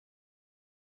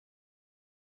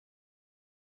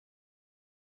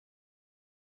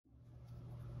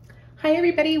Hi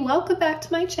everybody, welcome back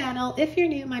to my channel. If you're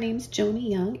new, my name's Joni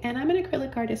Young and I'm an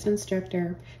acrylic artist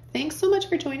instructor. Thanks so much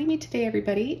for joining me today,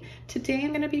 everybody. Today I'm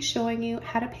going to be showing you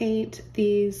how to paint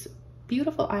these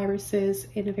beautiful irises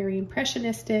in a very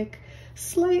impressionistic,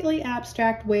 slightly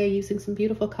abstract way using some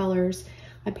beautiful colors.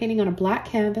 I'm painting on a black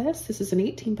canvas. This is an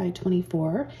 18 by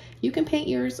 24. You can paint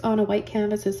yours on a white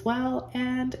canvas as well,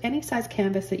 and any size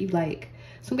canvas that you like.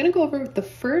 So I'm going to go over the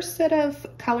first set of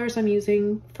colors I'm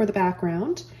using for the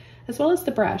background, as well as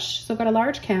the brush. So I've got a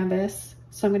large canvas,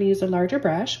 so I'm going to use a larger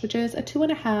brush, which is a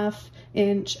 2.5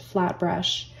 inch flat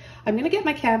brush. I'm going to get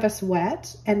my canvas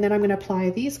wet, and then I'm going to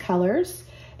apply these colors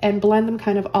and blend them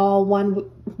kind of all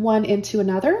one into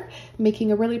another,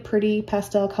 making a really pretty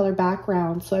pastel color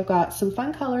background. So I've got some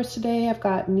fun colors today. I've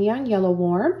got neon yellow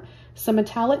warm, some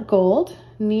metallic gold,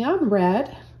 neon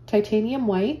red, titanium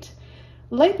white,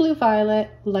 light blue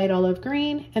violet, light olive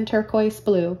green, and turquoise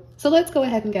blue. So let's go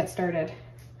ahead and get started.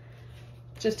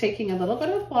 Just taking a little bit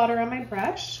of water on my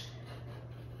brush.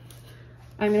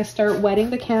 I'm going to start wetting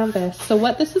the canvas. So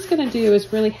what this is going to do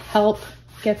is really help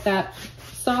get that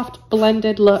soft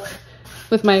blended look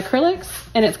with my acrylics,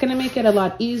 and it's going to make it a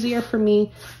lot easier for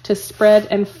me to spread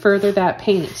and further that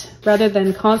paint rather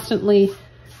than constantly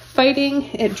fighting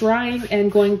it drying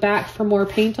and going back for more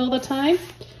paint all the time.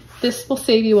 This will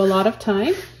save you a lot of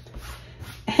time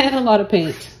and a lot of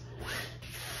paint.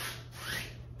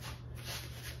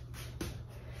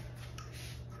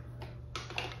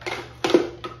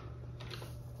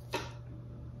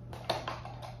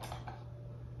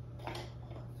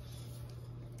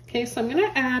 Okay, so I'm going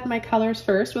to add my colors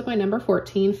first with my number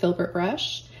 14 filbert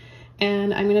brush,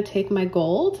 and I'm going to take my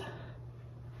gold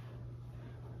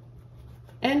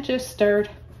and just start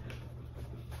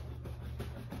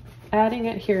adding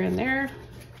it here and there,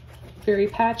 very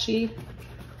patchy.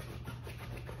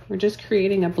 We're just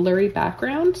creating a blurry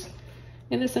background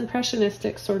in this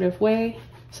impressionistic sort of way,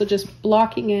 so just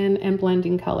blocking in and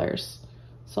blending colors.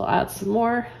 So I'll add some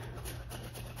more.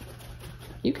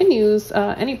 You can use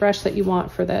any brush that you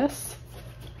want for this.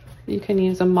 You can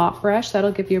use a mop brush,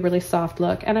 that'll give you a really soft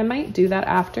look. And I might do that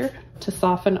after to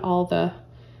soften all the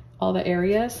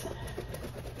areas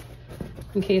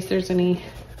in case there's any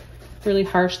really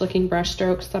harsh looking brush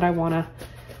strokes that I want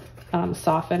to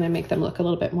soften and make them look a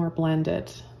little bit more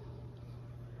blended.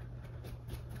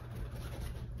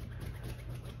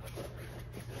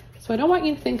 So I don't want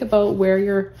you to think about where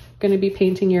you're going to be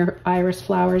painting your iris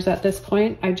flowers at this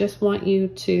point. I just want you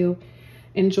to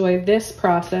enjoy this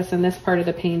process and this part of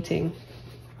the painting.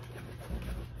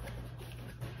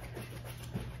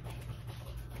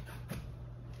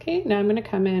 Okay, now I'm going to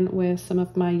come in with some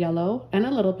of my yellow and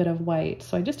a little bit of white.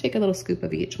 So I just take a little scoop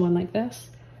of each one like this.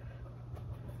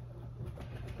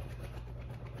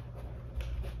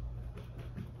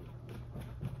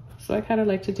 So I kind of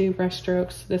like to do brush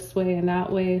strokes this way and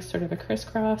that way, sort of a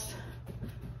crisscross.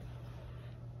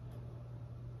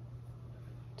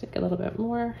 Take a little bit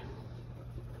more.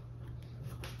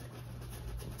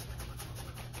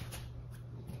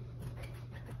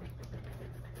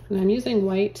 And I'm using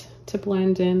white to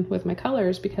blend in with my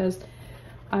colors because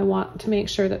I want to make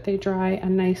sure that they dry a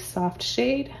nice soft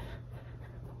shade,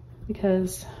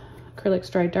 because acrylics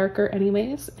dry darker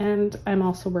anyways, and I'm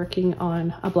also working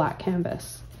on a black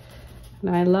canvas.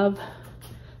 And I love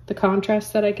the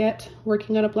contrast that I get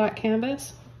working on a black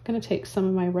canvas. I'm going to take some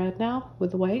of my red now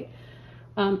with the white.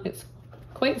 It's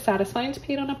quite satisfying to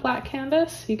paint on a black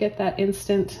canvas. You get that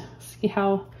instant, see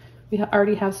how we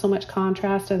already have so much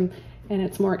contrast, and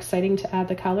it's more exciting to add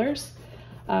the colors.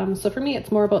 So for me,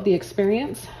 it's more about the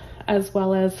experience as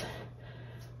well as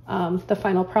the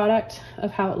final product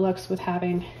of how it looks with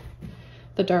having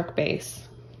the dark base.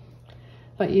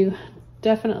 But you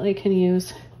definitely can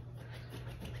use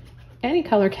any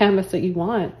color canvas that you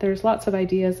want. There's lots of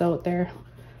ideas out there.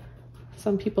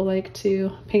 Some people like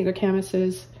to paint their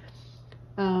canvases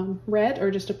red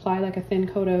or just apply like a thin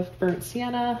coat of burnt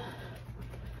sienna.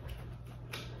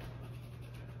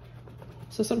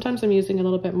 So sometimes I'm using a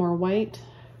little bit more white,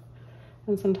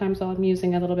 and sometimes I'm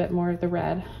using a little bit more of the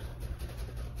red.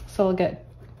 So I'll get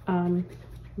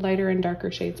lighter and darker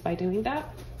shades by doing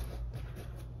that.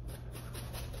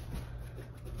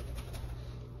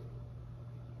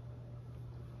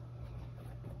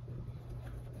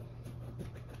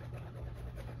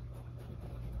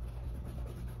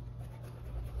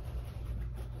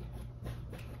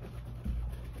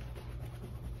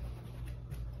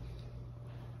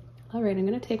 All right, I'm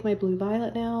going to take my blue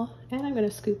violet now, and I'm going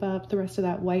to scoop up the rest of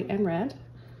that white and red.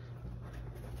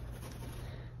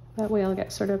 That way I'll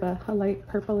get sort of a light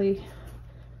purpley,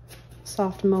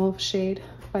 soft mauve shade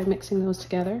by mixing those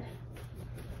together.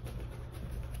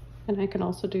 And I can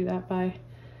also do that by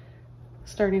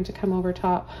starting to come over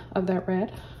top of that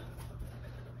red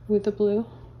with the blue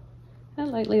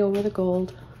and lightly over the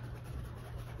gold.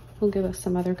 Will give us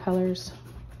some other colors.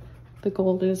 The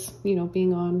gold is, you know,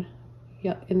 being on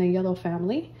in the yellow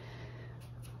family.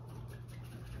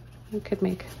 We could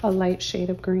make a light shade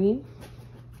of green.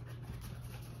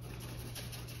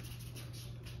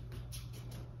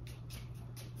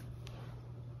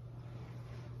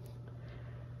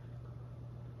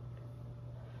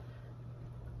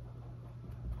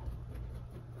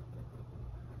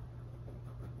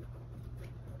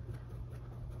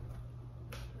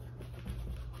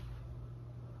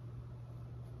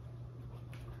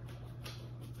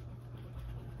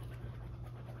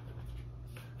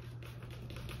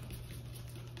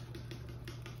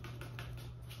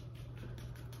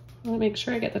 I want to make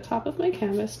sure I get the top of my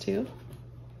canvas too.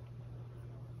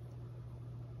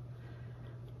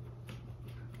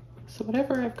 So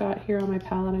whatever I've got here on my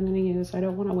palette I'm going to use, I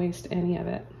don't want to waste any of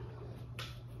it.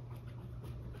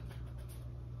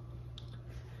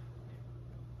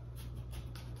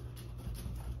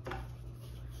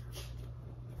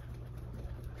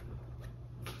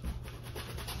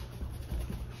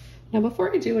 Now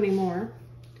before I do any more,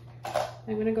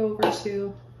 I'm going to go over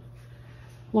to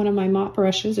one of my mop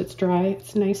brushes. It's dry,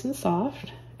 it's nice and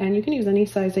soft, and you can use any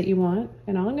size that you want.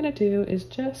 And all I'm going to do is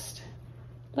just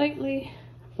lightly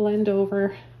blend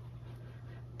over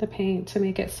the paint to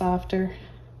make it softer.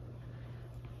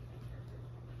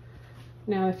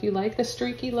 Now if you like the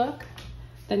streaky look,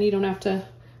 then you don't have to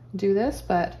do this,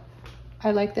 but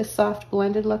I like this soft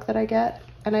blended look that I get,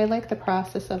 and I like the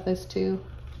process of this too.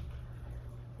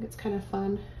 It's kind of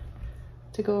fun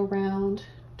to go around,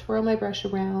 twirl my brush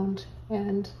around,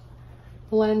 and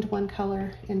blend one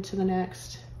color into the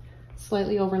next,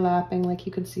 slightly overlapping like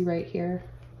you can see right here.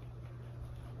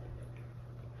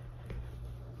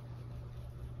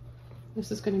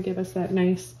 This is going to give us that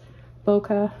nice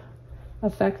bokeh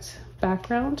effect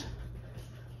background,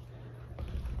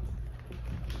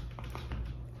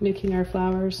 making our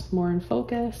flowers more in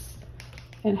focus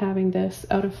and having this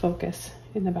out of focus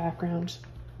in the background.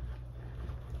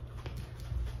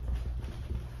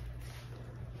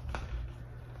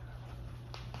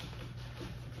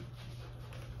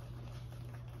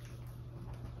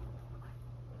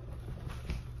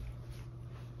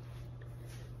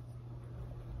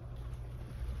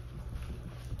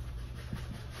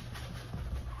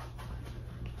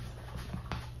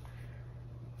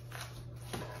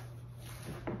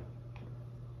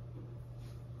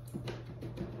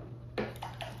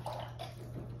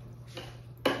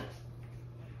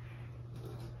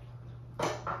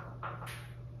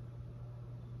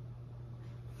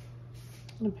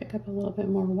 I'm going to pick up a little bit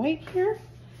more white here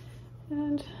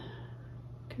and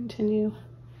continue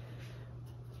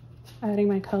adding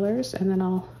my colors, and then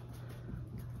I'll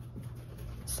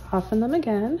soften them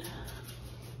again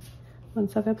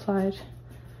once I've applied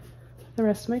the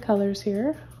rest of my colors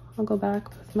here. I'll go back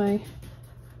with one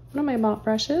of my mop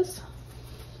brushes,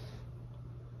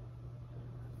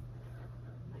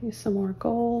 use some more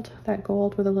gold, that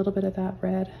gold with a little bit of that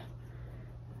red.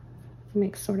 It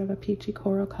makes sort of a peachy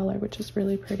coral color, which is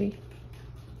really pretty.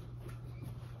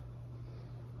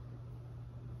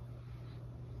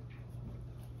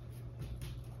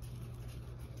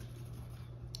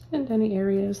 And any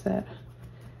areas that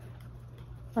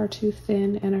are too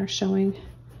thin and are showing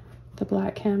the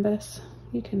black canvas,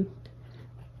 you can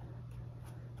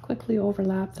quickly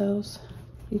overlap those.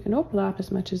 You can overlap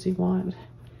as much as you want.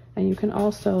 And you can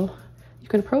also, you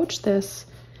can approach this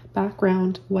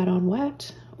background wet on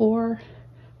wet or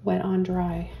wet on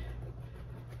dry.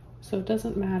 So it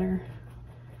doesn't matter.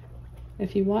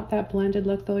 If you want that blended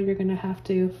look though, you're gonna have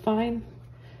to fine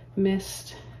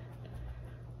mist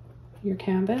your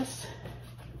canvas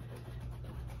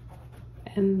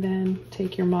and then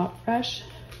take your mop brush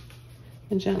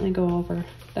and gently go over.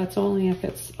 That's only if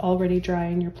it's already dry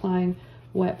and you're applying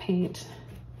wet paint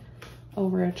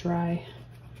over a dry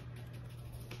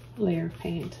layer of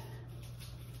paint.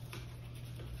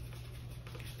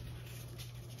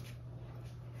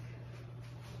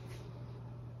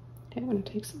 Okay, I'm going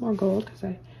to take some more gold because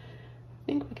I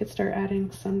think we could start adding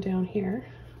some down here.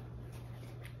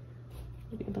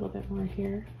 Maybe a little bit more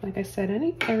here. Like I said,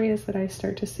 any areas that I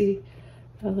start to see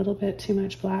a little bit too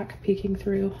much black peeking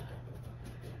through,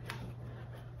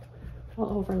 I'll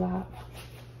overlap.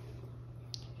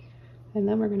 And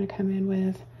then we're going to come in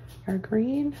with our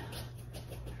green,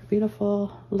 our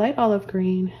beautiful light olive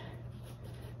green,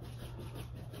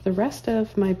 the rest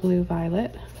of my blue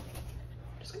violet.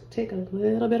 Just going to take a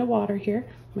little bit of water here.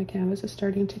 My canvas is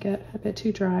starting to get a bit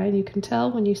too dry, and you can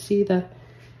tell when you see the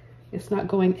It's not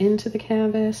going into the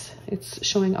canvas. It's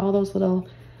showing all those little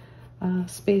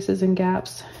spaces and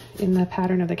gaps in the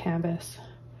pattern of the canvas.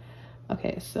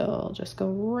 Okay, so I'll just go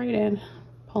right in,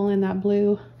 pull in that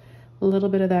blue, a little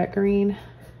bit of that green.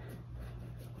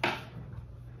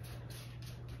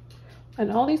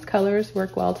 And all these colors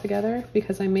work well together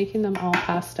because I'm making them all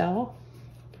pastel.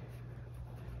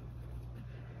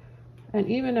 And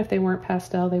even if they weren't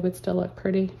pastel, they would still look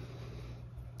pretty.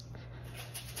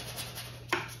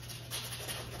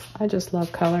 I just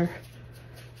love color.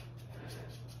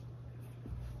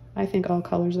 I think all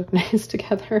colors look nice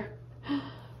together.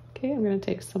 Okay, I'm going to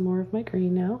take some more of my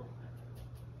green now.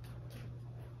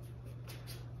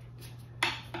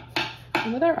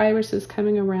 And with our irises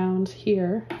coming around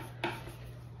here,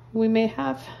 we may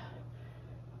have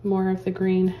more of the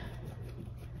green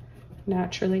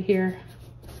naturally here.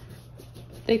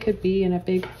 They could be in a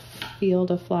big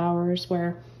field of flowers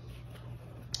where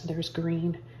there's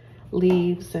green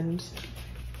leaves and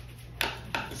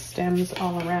stems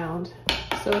all around.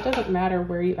 So it doesn't matter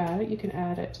where you add it, you can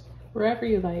add it wherever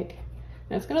you like.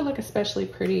 And it's gonna look especially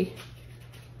pretty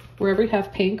wherever you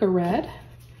have pink or red,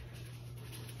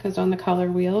 because on the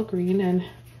color wheel, green and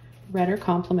red are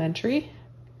complementary.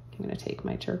 I'm gonna take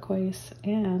my turquoise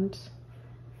and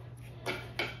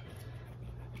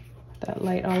that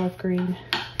light olive green.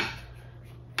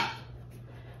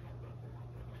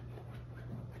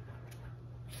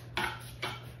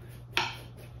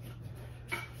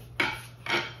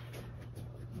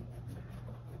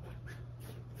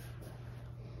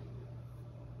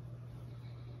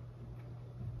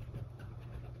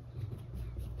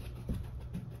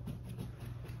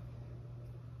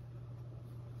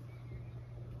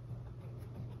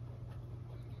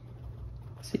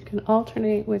 So you can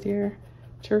alternate with your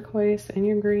turquoise and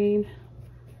your green,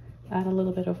 add a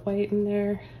little bit of white in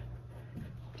there,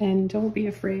 and don't be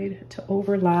afraid to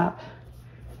overlap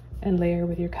and layer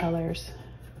with your colors.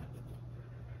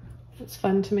 It's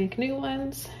fun to make new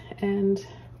ones and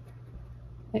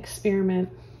experiment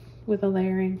with the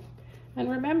layering. And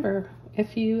remember,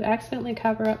 if you accidentally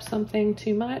cover up something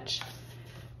too much,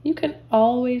 you can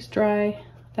always dry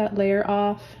that layer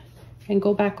off and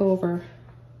go back over.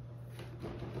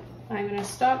 I'm going to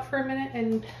stop for a minute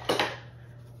and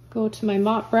go to my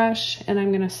mop brush, and I'm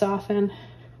going to soften.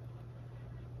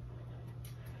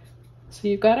 So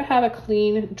you've got to have a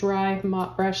clean, dry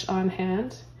mop brush on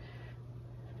hand.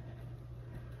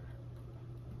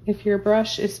 If your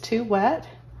brush is too wet,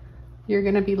 you're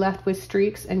going to be left with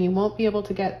streaks and you won't be able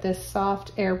to get this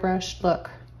soft airbrushed look.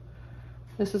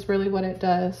 This is really what it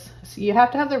does. So you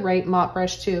have to have the right mop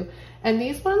brush too. And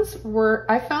these ones were,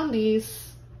 I found these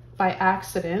by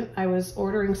accident. I was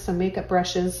ordering some makeup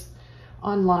brushes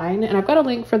online, and I've got a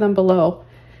link for them below.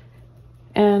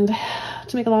 And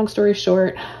to make a long story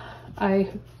short,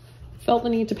 I felt the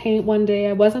need to paint one day.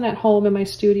 I wasn't at home in my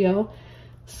studio,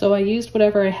 so I used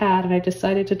whatever I had, and I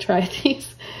decided to try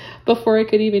these before I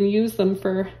could even use them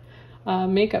for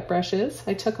makeup brushes.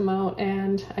 I took them out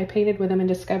and I painted with them and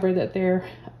discovered that they're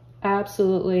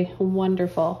absolutely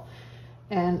wonderful.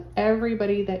 And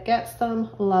everybody that gets them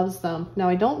loves them. Now,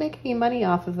 I don't make any money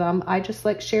off of them. I just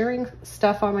like sharing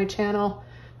stuff on my channel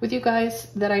with you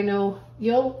guys that I know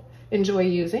you'll enjoy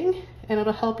using, and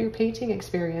it'll help your painting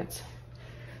experience.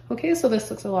 Okay, so this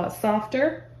looks a lot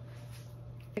softer.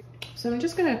 So I'm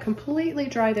just gonna completely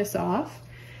dry this off,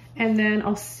 and then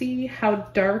I'll see how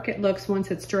dark it looks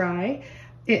once it's dry.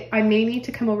 I may need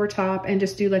to come over top and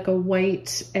just do like a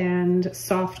white and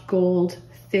soft gold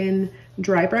thin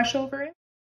dry brush over it.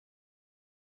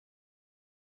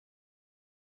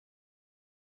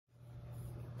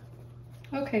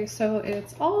 Okay, so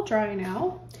it's all dry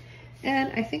now,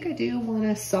 and I think I do want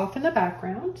to soften the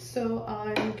background. So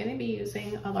I'm going to be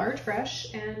using a large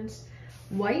brush and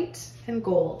white and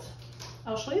gold.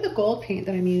 I'll show you the gold paint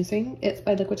that I'm using. It's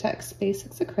by Liquitex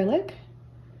Basics Acrylic.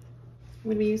 I'm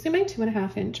going to be using my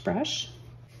 2.5 inch brush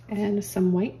and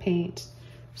some white paint.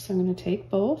 So I'm going to take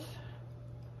both,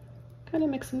 kind of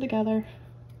mix them together.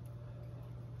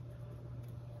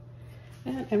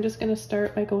 And I'm just going to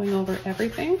start by going over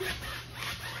everything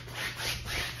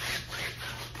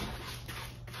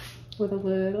with a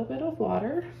little bit of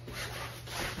water.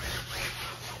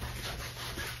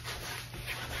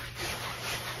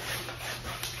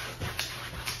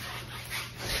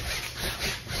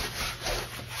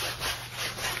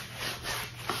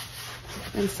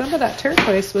 And some of that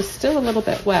turquoise was still a little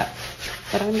bit wet,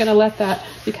 but I'm gonna let that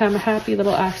become a happy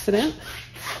little accident.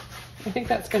 I think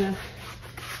that's gonna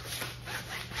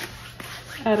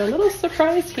add a little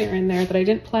surprise here and there that I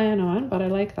didn't plan on, but I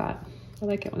like that. I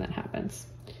like it when that happens.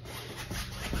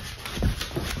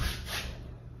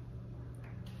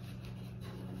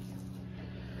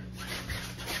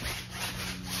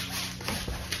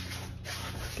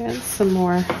 And some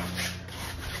more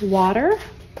water,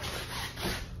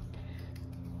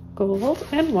 gold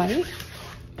and white.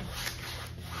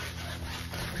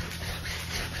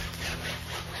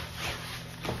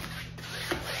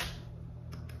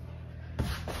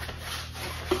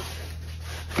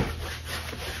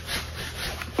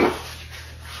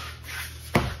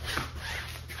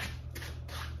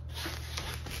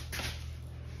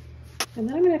 And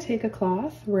then I'm going to take a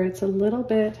cloth where it's a little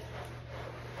bit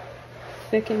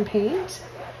thick in paint,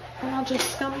 and I'll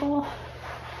just stumble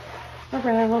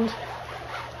around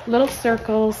little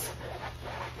circles.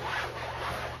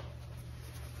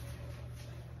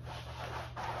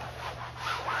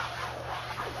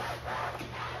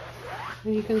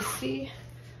 And you can see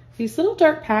these little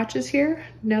dark patches here.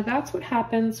 Now that's what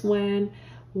happens when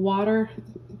water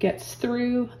gets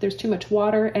through. There's too much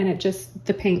water and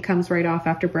the paint comes right off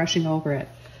after brushing over it.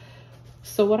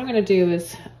 So what I'm going to do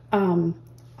is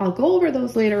I'll go over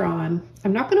those later on.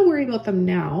 I'm not going to worry about them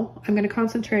now. I'm going to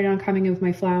concentrate on coming in with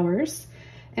my flowers,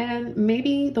 and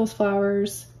maybe those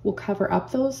flowers will cover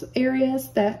up those areas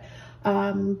that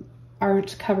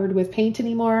aren't covered with paint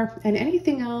anymore, and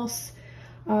anything else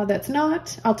that's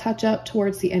not, I'll touch up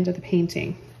towards the end of the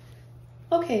painting.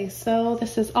 Okay, so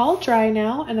this is all dry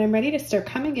now, and I'm ready to start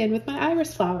coming in with my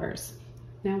iris flowers.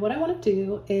 Now what I want to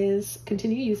do is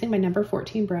continue using my number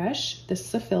 14 brush. This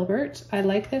is a filbert. I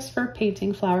like this for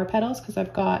painting flower petals because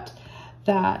I've got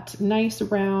that nice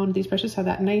round, these brushes have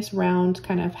that nice round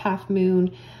kind of half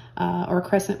moon or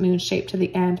crescent moon shape to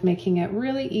the end, making it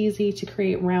really easy to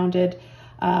create rounded,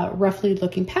 roughly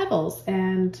looking petals.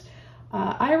 And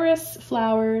iris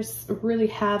flowers really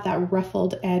have that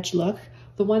ruffled edge look.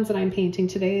 The ones that I'm painting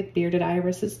today, bearded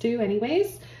irises do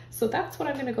anyways. So that's what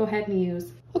I'm going to go ahead and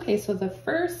use. Okay, so the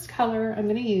first color I'm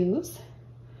going to use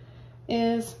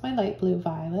is my light blue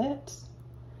violet.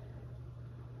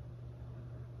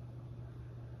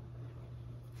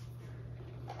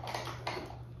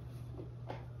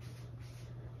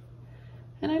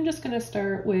 And I'm just going to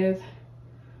start with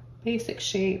basic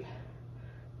shape.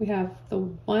 We have the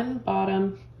one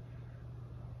bottom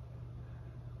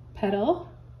petal,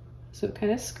 so it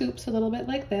kind of scoops a little bit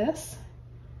like this,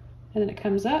 and then it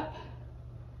comes up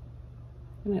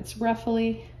and it's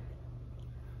ruffly.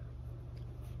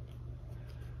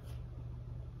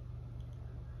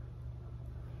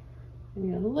 I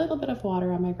need a little bit of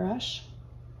water on my brush.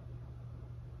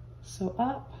 So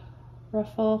up,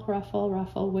 ruffle, ruffle,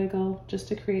 ruffle, wiggle, just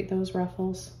to create those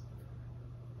ruffles.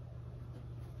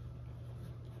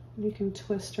 You can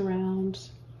twist around.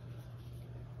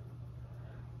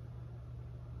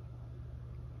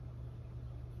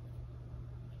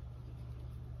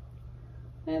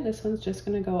 And this one's just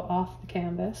going to go off the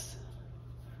canvas.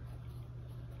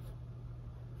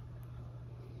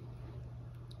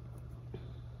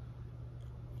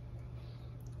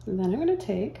 And then I'm going to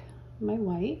take my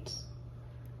white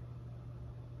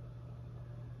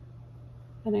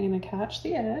and I'm going to catch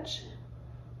the edge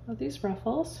of these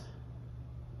ruffles.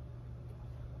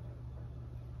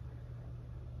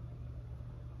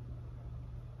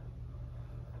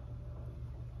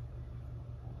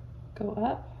 Go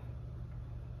up.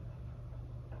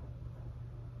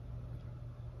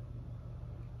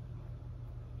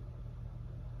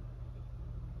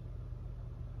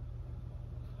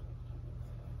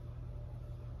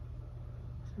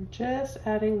 So just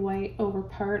adding white over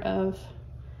part of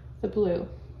the blue.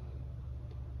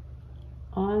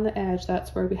 On the edge,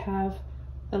 that's where we have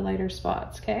the lighter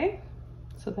spots, okay?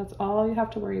 So that's all you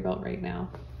have to worry about right now.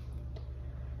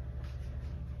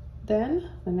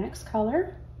 Then the next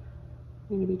color,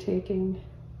 I'm going to be taking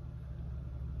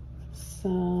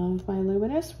some of my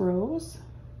luminous rose,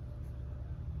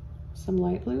 some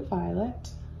light blue violet,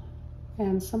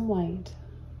 and some white.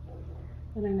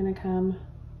 And I'm going to come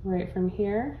right from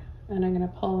here, and I'm going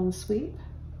to pull and sweep,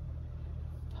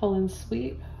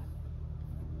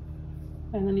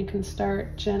 and then you can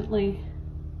start gently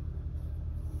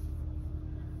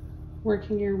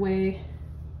working your way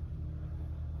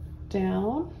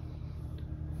down,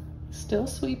 still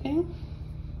sweeping.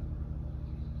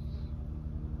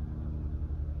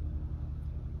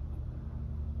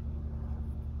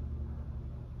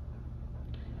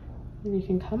 And you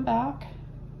can come back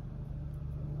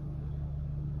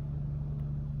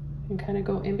and kind of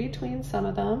go in between some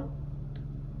of them,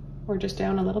 or just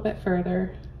down a little bit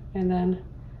further, and then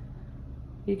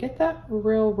you get that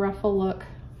real ruffle look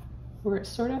where it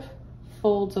sort of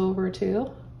folds over too.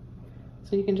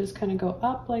 So you can just kind of go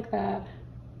up like that,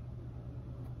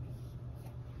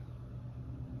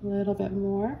 a little bit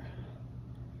more,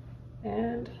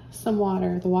 and some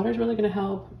water. The water is really going to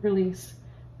help release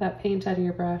that paint out of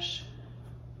your brush.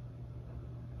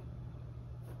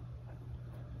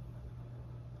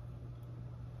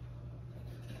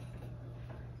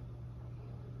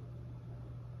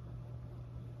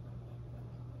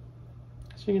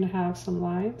 So you're gonna have some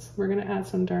lines. We're gonna add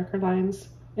some darker lines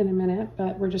in a minute,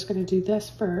 but we're just gonna do this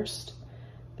first.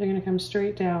 They're gonna come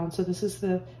straight down. So this is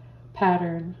the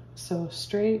pattern. So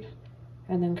straight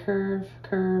and then curve,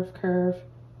 curve, curve.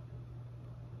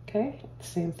 Okay,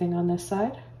 same thing on this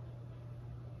side.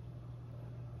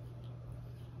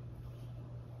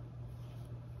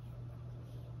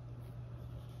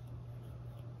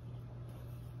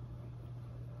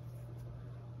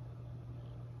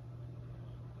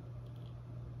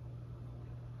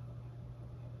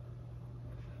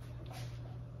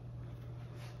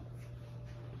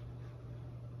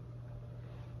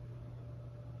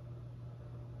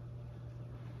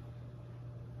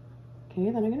 Okay,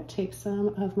 then I'm going to take some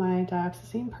of my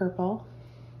Dioxazine purple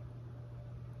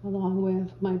along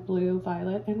with my blue,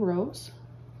 violet, and rose.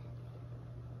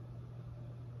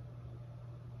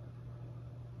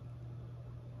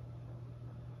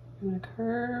 I'm going to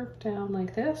curve down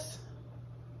like this,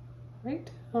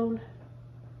 right down.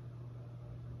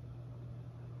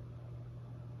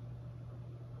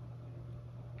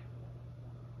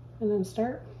 And then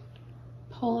start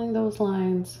pulling those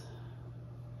lines.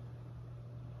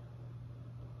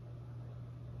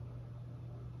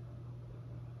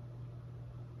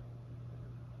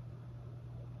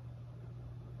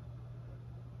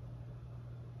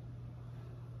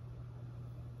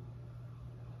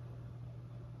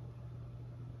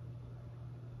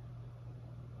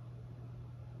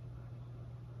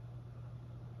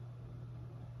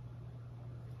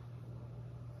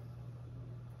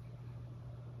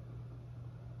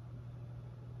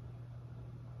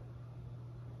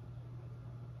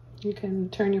 You can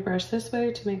turn your brush this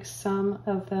way to make some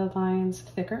of the lines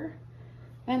thicker,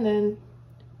 and then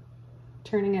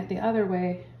turning it the other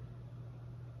way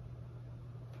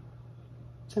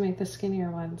to make the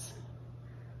skinnier ones.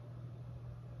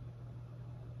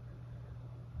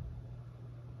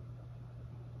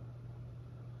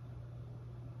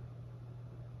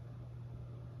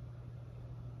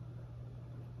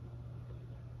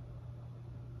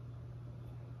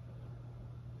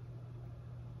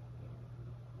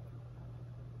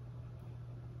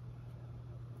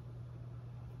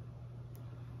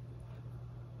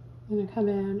 I'm going to come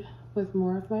in with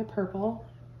more of my purple,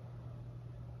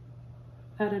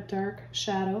 add a dark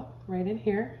shadow right in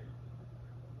here.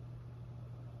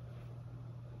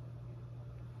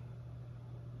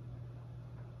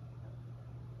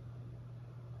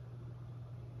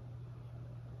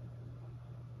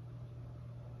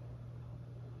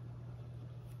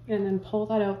 And then pull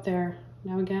that out there.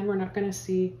 Now again, we're not going to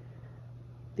see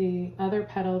the other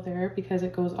petal there because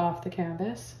it goes off the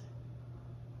canvas.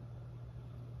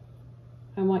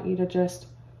 I want you to just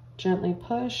gently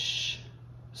push,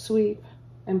 sweep,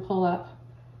 and pull up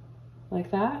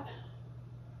like that.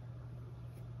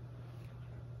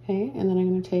 Okay, and then I'm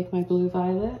going to take my blue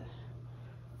violet,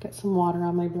 get some water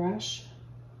on my brush,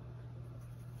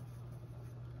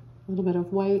 a little bit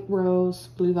of white, rose,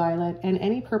 blue violet, and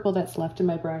any purple that's left in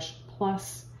my brush,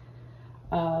 plus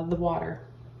the water.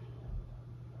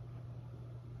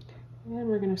 And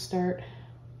we're going to start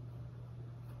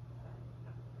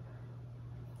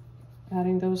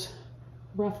adding those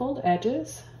ruffled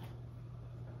edges,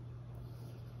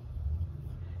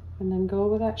 and then go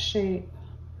with that shape.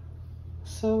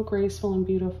 So graceful and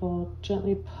beautiful.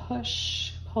 Gently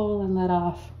push, pull, and let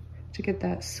off to get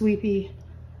that sweepy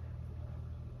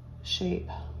shape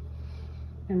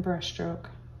and brush stroke.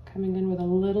 Coming in with a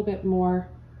little bit more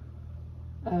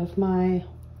of my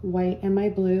white and my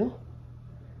blue.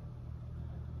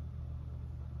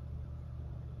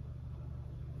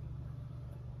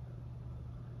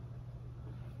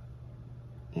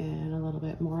 And a little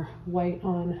bit more white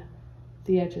on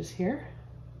the edges here.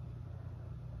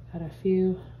 Got a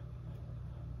few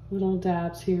little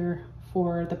dabs here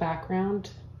for the background,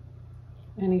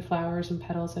 any flowers and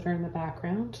petals that are in the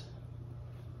background.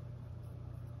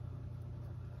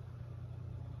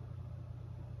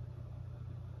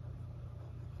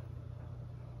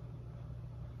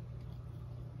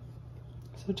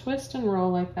 So twist and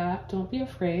roll like that. Don't be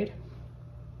afraid.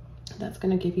 That's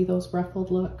going to give you those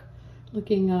ruffled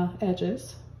looking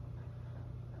edges.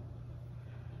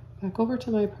 Back over to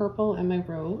my purple and my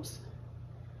rose.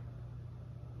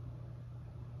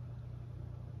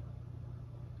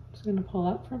 Just going to pull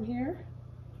up from here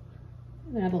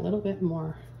and add a little bit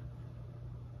more.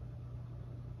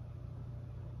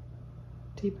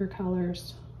 Deeper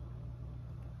colors.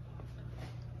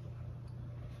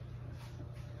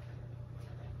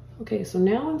 Okay, so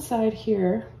now inside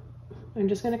here, I'm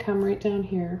just going to come right down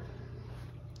here,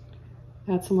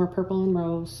 add some more purple and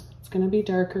rose. It's going to be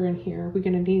darker in here. We're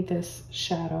going to need this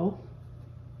shadow.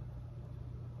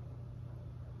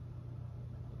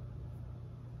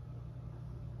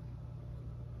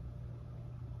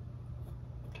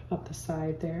 up the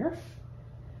side there.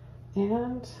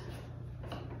 And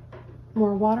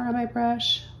more water on my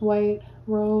brush, white,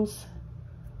 rose,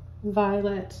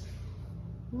 violet,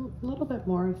 a little bit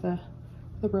more of the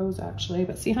rose actually,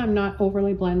 but see how I'm not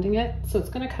overly blending it? So it's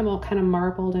gonna come out kind of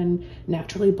marbled and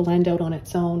naturally blend out on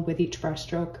its own with each brush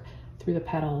stroke through the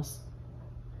petals.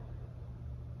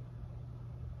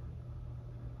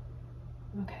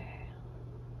 Okay.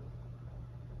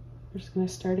 We're just gonna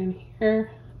start in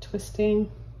here,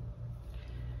 twisting.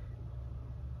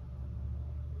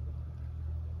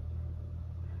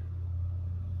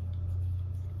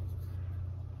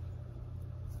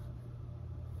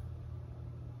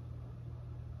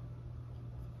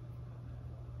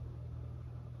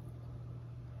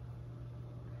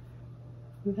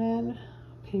 And then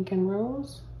pink and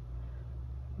rose.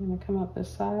 I'm gonna come up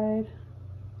this side.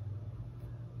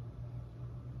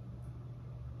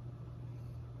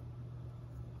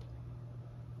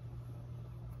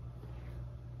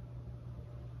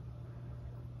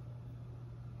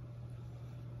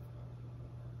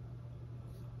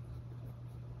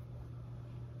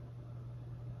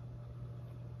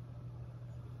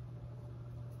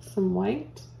 Some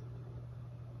white.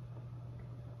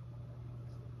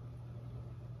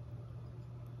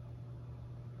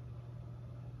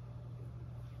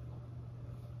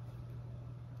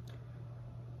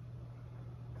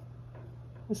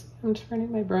 I'm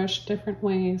turning my brush different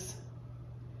ways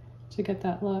to get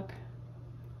that look.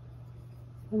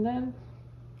 And then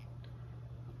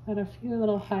add a few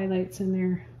little highlights in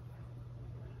there.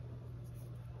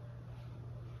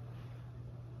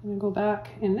 I'm gonna go back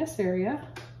in this area.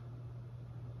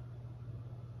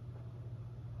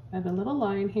 Add a little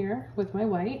line here with my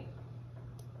white.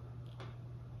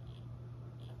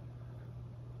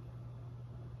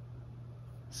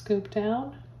 Scoop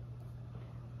down.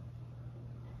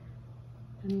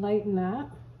 And lighten that.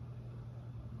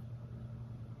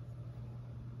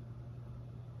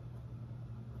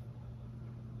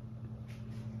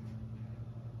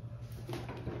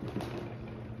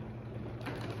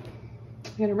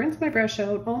 I'm gonna rinse my brush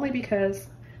out only because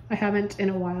I haven't in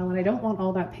a while and I don't want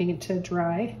all that paint to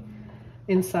dry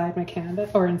inside my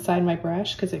canvas or inside my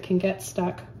brush because it can get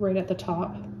stuck right at the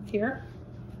top here.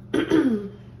 And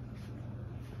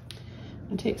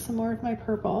take some more of my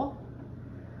purple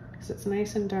because it's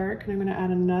nice and dark, and I'm gonna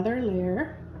add another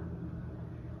layer.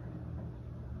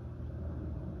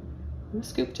 I'm gonna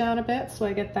scoop down a bit so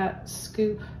I get that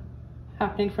scoop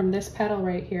happening from this petal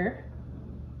right here.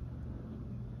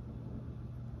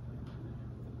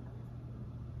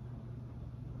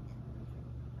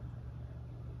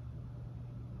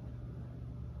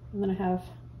 And then I have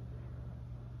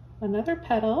another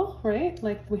petal, right?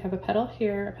 Like we have a petal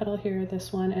here,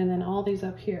 this one, and then all these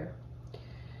up here.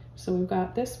 So we've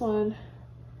got this one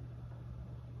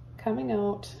coming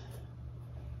out.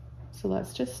 So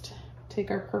let's just take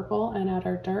our purple and add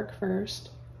our dark first.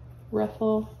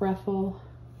 Ruffle, ruffle,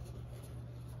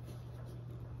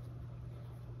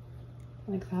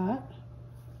 like that.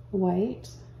 White,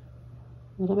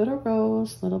 a little bit of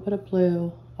rose, a little bit of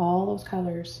blue, all those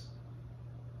colors.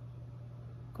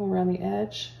 Go around the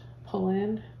edge, pull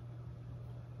in.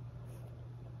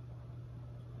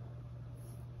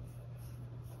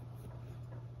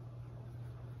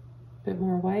 Bit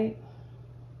more white.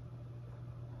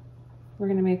 We're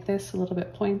going to make this a little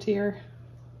bit pointier.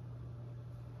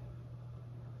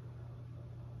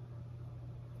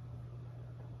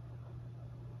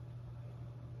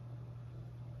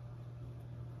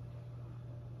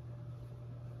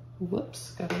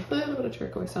 Whoops, got a little bit of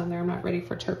turquoise on there. I'm not ready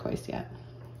for turquoise yet.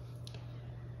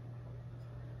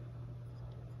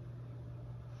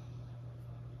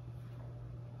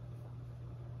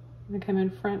 I'm gonna come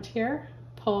in front here,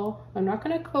 pull. I'm not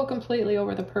gonna go completely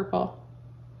over the purple.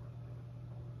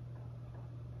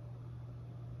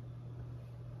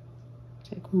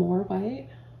 Take more white.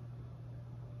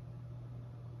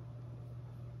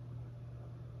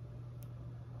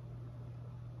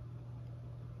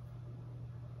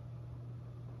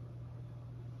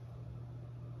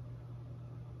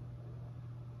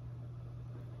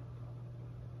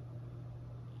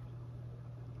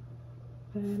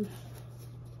 Then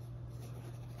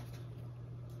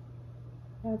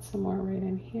add some more right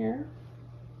in here.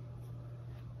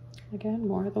 Again,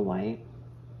 more of the white.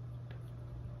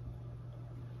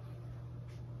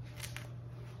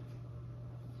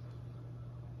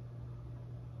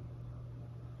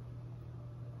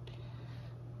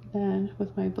 Then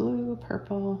with my blue,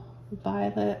 purple,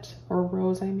 violet, or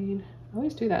rose, I mean, I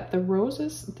always do that. The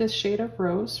roses, this shade of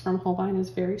rose from Holbein is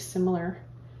very similar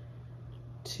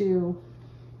to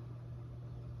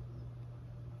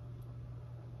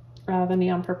the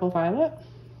neon purple violet.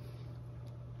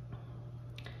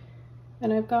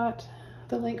 And I've got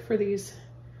the link for these,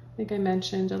 I think I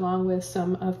mentioned, along with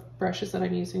some of brushes that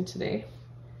I'm using today,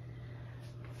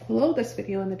 below this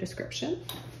video in the description.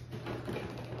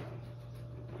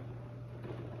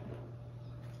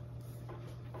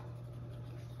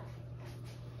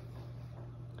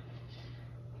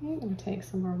 Okay, I'm going to take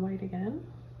some more white again.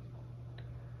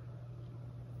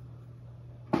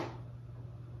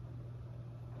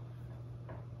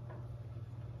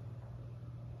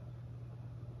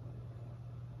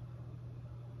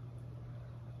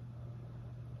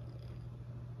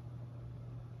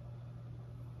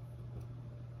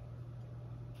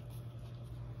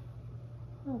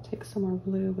 I'll take some more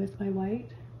blue with my white,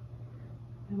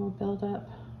 and we'll build up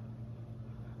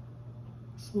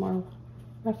some more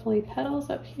ruffly petals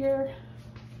up here.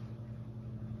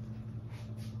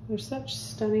 They're such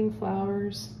stunning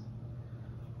flowers.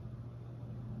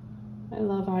 I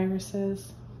love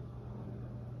irises.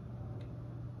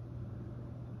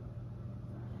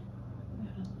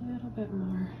 Add a little bit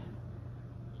more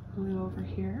blue over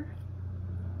here.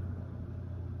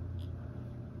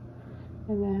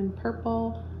 And then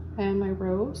purple and my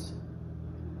rose.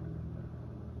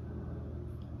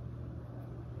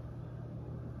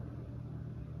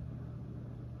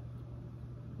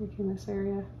 Making this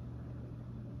area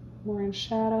more in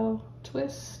shadow,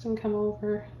 twist and come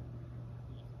over.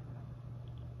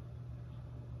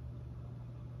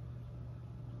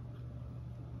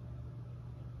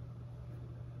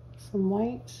 Some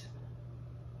white.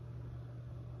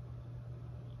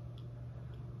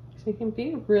 So you can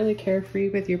be really carefree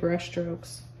with your brush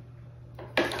strokes.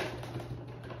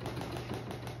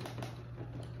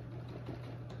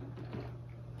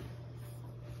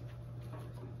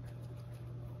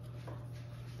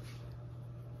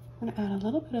 I'm going to add a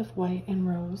little bit of white and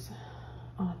rose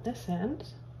on this end.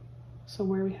 So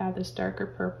where we have this darker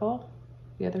purple,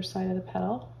 the other side of the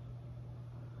petal.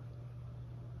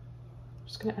 I'm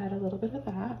just going to add a little bit of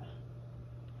that.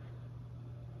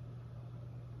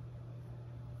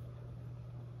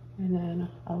 And then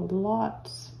a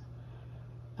lot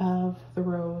of the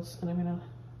rose, and I'm going to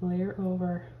layer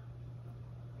over.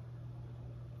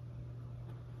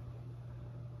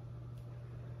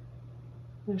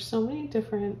 There's so many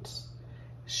different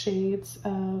shades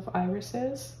of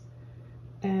irises,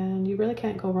 and you really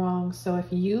can't go wrong. So if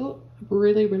you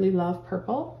really, really love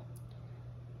purple,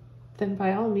 then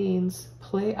by all means,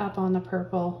 play up on the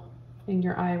purple in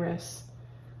your iris.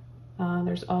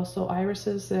 There's also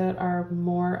irises that are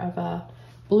more of a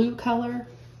blue color.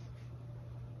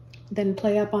 Then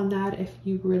play up on that if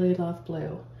you really love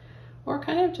blue. Or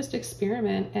kind of just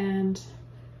experiment and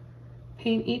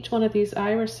paint each one of these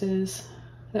irises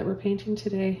that we're painting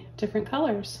today different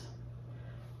colors.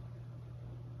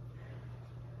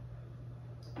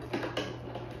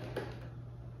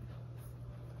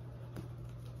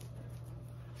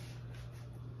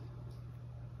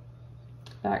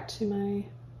 Back to my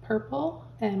purple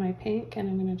and my pink, and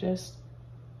I'm going to just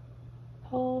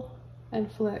pull and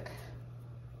flick.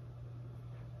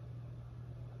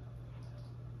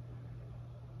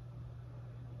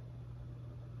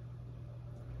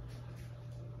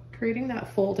 Creating that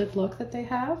folded look that they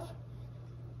have.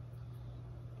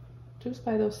 Just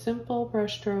by those simple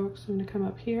brush strokes, I'm going to come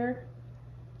up here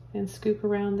and scoop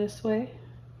around this way.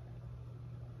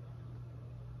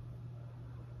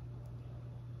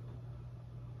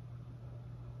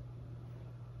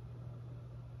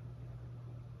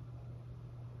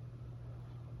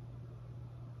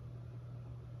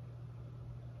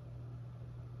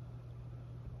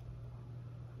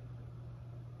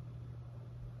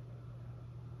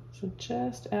 So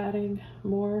just adding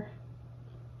more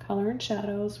color and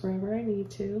shadows wherever I need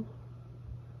to.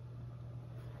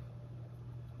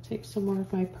 Take some more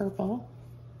of my purple.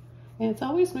 And it's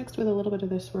always mixed with a little bit of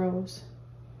this rose.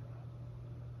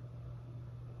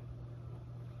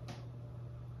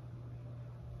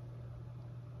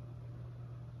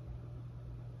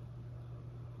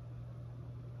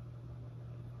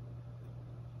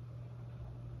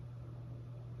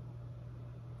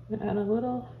 And add a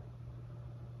little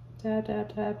dab,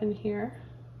 dab, dab in here.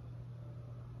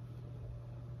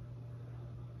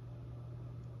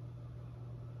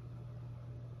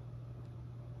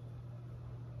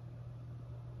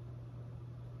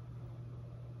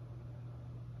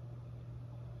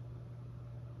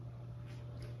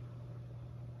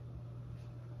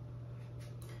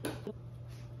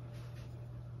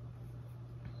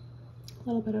 A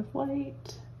little bit of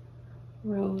white,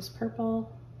 rose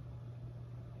purple.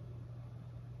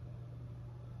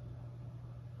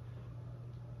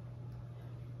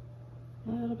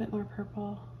 A little bit more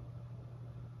purple.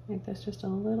 Make this just a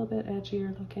little bit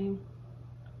edgier looking.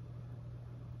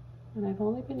 And I've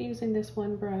only been using this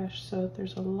one brush, so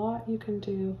there's a lot you can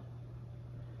do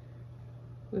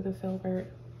with a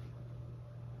filbert.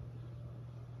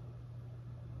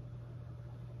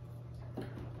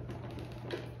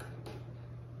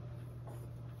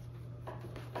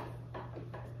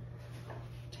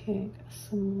 Take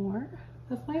some more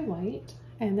of my white,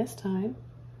 and this time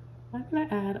I'm going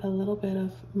to add a little bit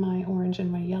of my orange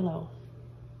and my yellow.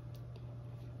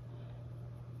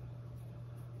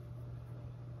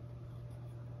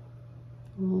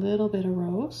 A little bit of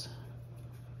rose.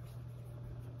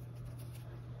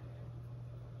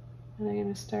 And I'm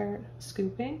going to start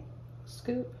scooping,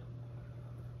 scoop.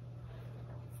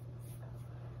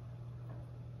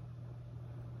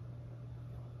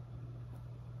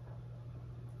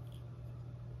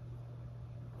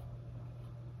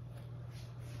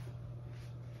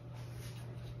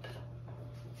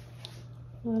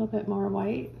 A little bit more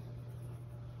white.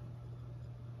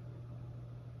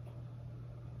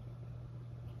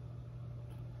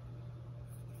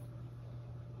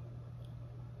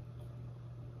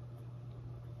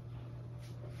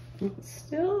 It's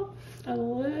still a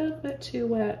little bit too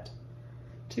wet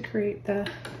to create the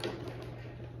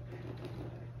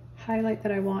highlight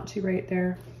that I want to right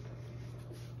there.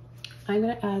 I'm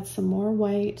going to add some more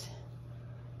white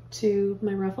to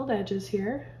my ruffled edges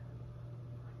here.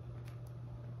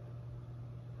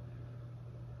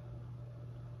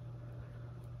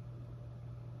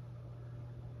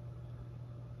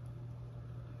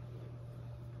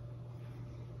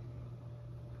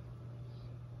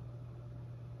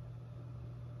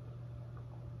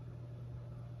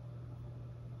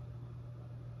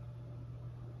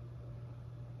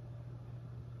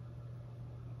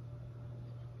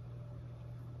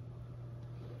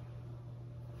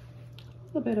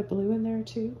 A little bit of blue in there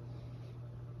too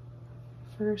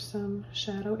for some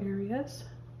shadow areas.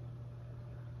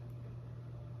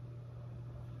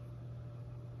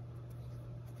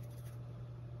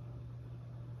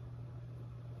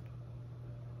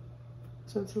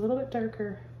 So it's a little bit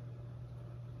darker.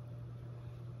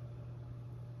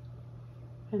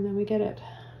 And then we get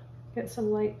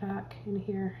some light back in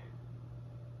here.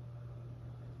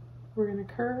 We're going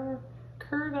to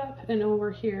curve up and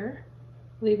over here,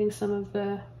 leaving some of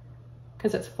the,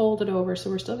 because it's folded over, so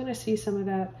we're still going to see some of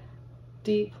that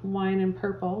deep wine and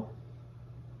purple.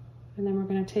 And then we're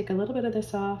going to take a little bit of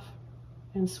this off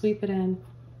and sweep it in.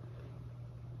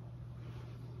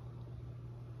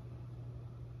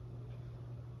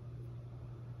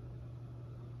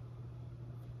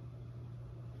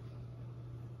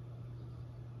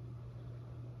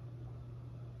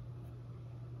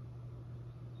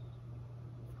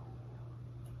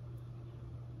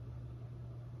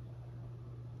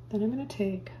 Then I'm going to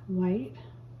take white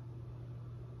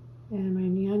and my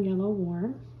neon yellow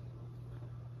warm,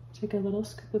 take a little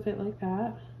scoop of it like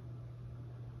that,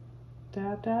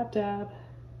 dab, dab, dab,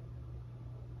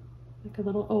 like a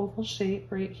little oval shape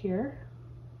right here,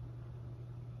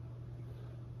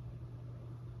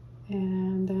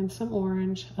 and then some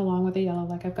orange along with the yellow,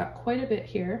 like I've got quite a bit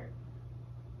here.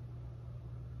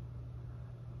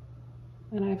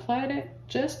 And I applied it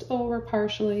just over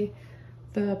partially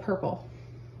the purple.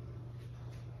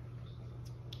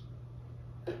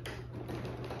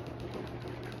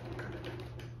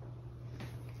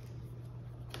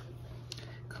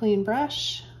 Clean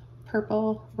brush,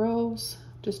 purple, rose,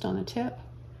 just on the tip.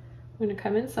 I'm going to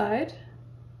come inside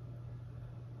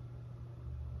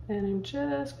and I'm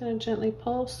just going to gently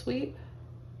pull, sweep,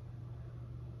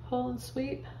 pull and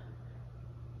sweep,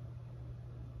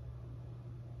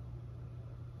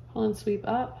 pull and sweep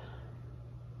up.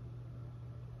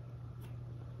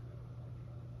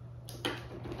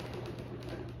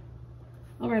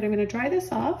 All right, I'm going to dry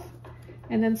this off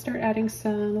and then start adding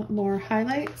some more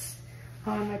highlights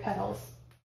on my petals.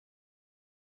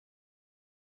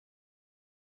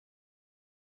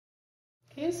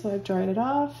 Okay, so I've dried it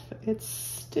off. It's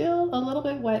still a little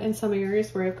bit wet in some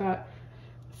areas where I've got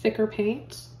thicker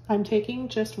paint. I'm taking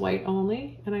just white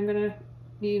only, and I'm gonna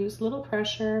use little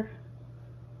pressure,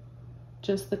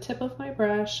 just the tip of my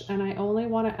brush, and I only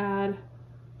wanna add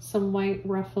some white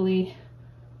ruffly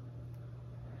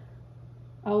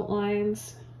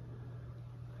outlines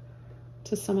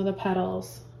to some of the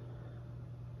petals.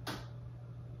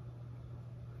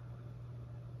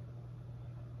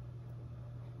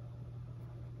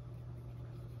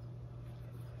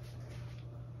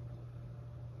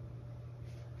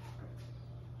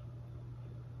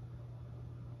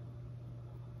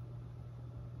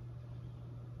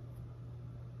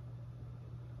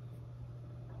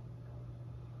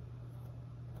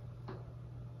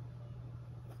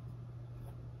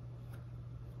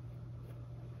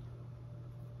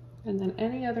 And then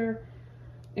any other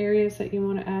areas that you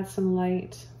want to add some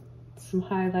light, some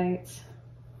highlights,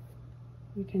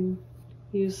 you can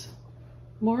use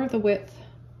more of the width,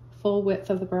 full width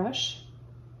of the brush.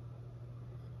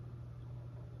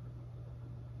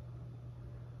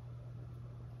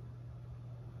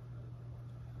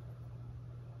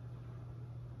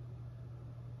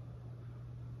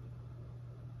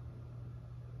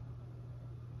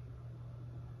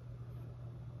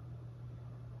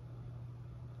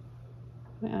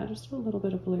 I'm gonna add just a little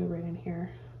bit of blue right in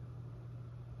here.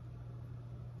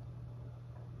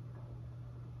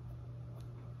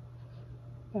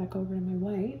 Back over to my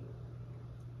white.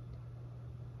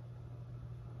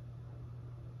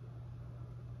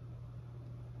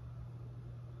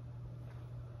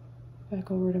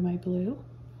 Back over to my blue.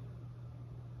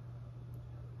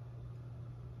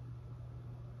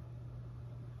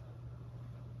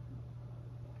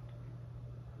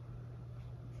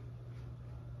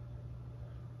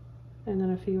 And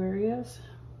then a few areas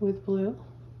with blue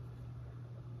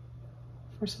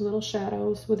for some little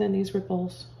shadows within these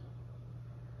ripples.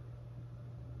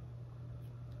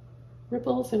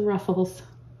 Ripples and ruffles.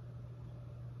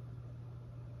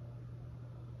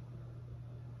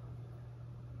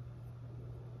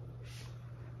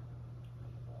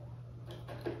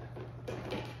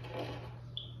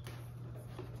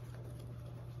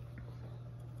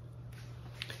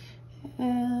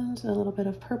 And a little bit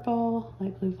of purple,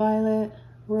 light blue, violet,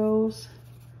 rose.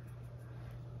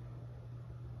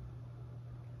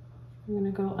 I'm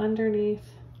gonna go underneath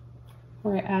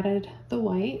where I added the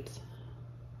white.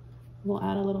 We'll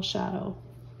add a little shadow.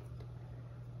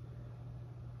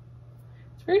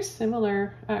 It's very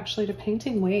similar actually to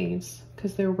painting waves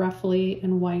because they're ruffly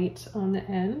and white on the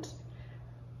end.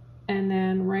 And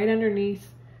then right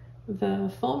underneath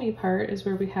the foamy part is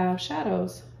where we have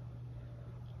shadows.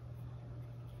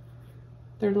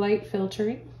 They're light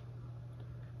filtering,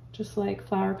 just like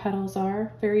flower petals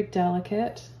are, very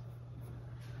delicate.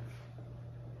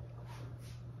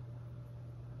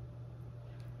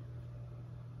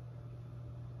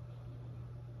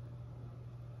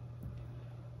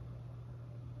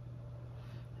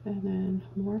 And then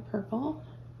more purple.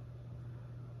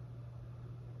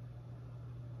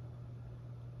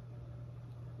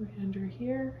 Right under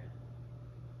here.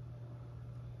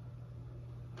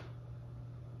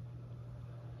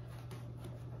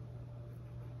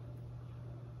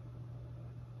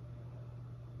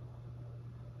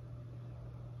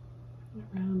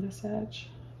 Around this edge.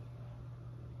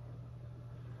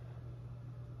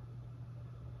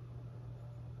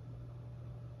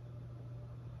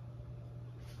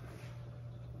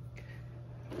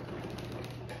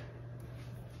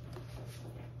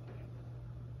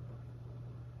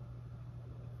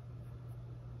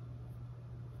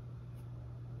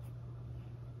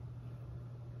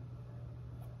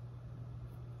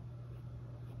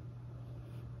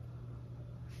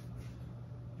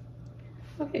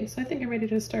 Okay, so I think I'm ready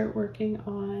to start working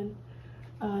on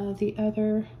the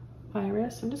other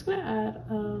iris. I'm just going to add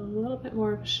a little bit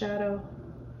more of a shadow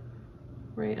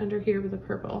right under here with the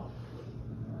purple.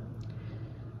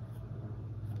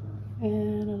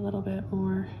 And a little bit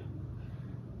more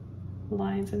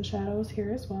lines and shadows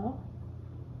here as well.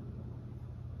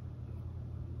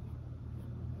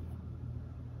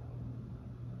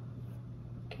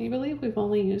 Can you believe we've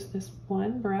only used this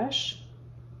one brush?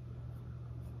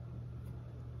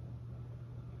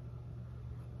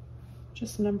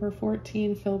 Just number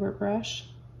 14 filbert brush.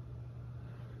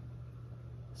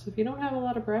 So if you don't have a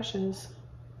lot of brushes,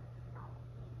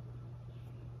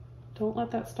 don't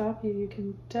let that stop you. You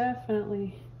can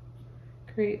definitely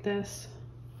create this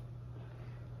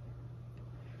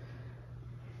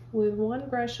with one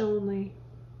brush only.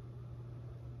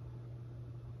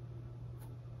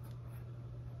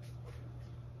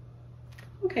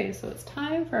 Okay, so it's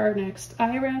time for our next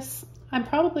iris. I'm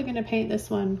probably going to paint this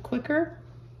one quicker,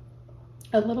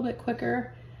 a little bit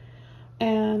quicker,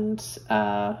 and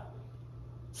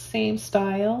same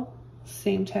style,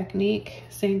 same technique,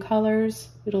 same colors.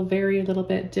 It'll vary a little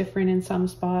bit different in some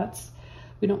spots.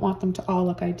 We don't want them to all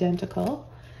look identical.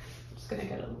 I'm just gonna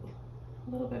get a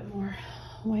little bit more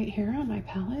white here on my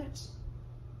palette.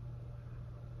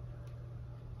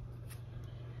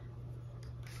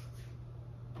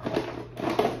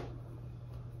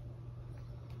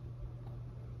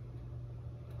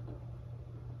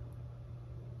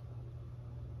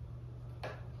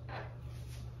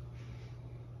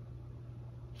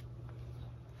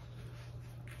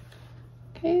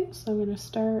 Okay, so I'm going to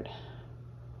start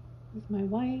with my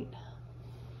white,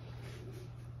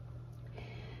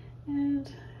 and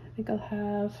I think I'll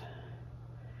have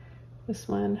this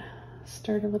one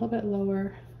start a little bit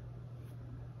lower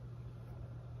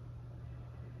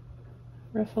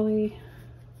ruffly.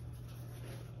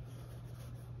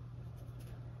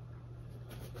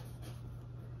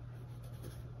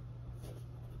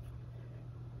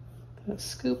 So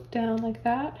scoop down like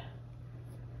that.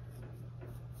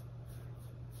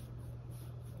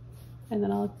 And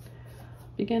then I'll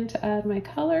begin to add my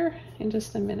color in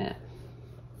just a minute.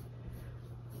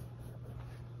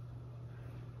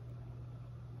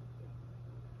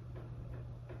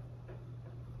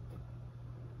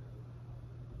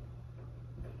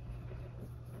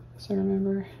 So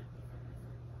remember,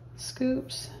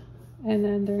 scoops, and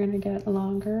then they're going to get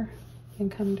longer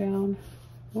and come down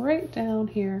right down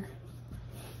here.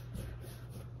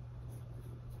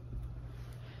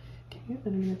 Okay,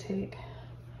 then I'm going to take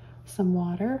some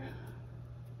water,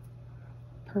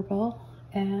 purple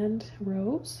and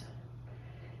rose,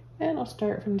 and I'll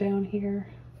start from down here.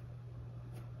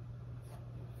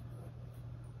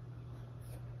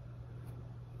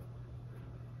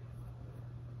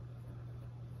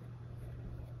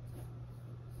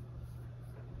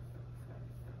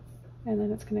 And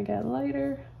then it's going to get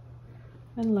lighter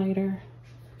and lighter.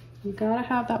 You gotta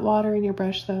have that water in your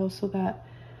brush though, so that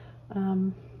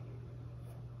the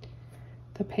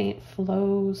paint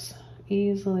flows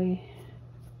easily.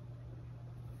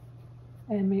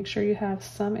 And make sure you have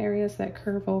some areas that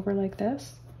curve over like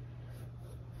this.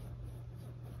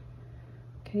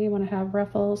 Okay, you want to have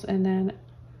ruffles and then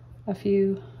a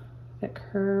few that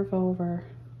curve over.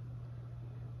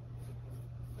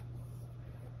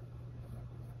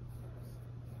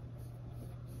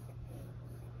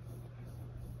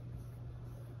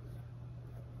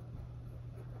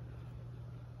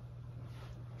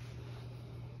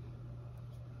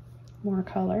 More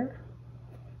color.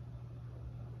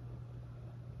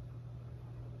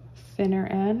 Thinner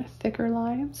and thicker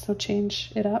lines, so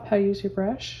change it up how you use your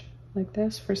brush, like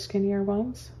this for skinnier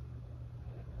ones.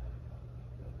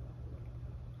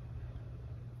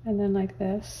 And then like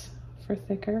this for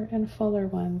thicker and fuller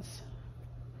ones.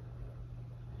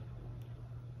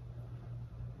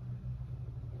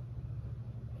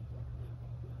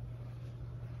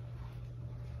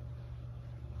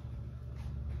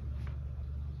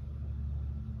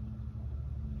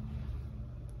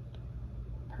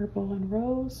 Purple and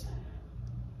rose.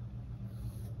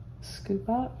 Scoop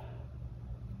up.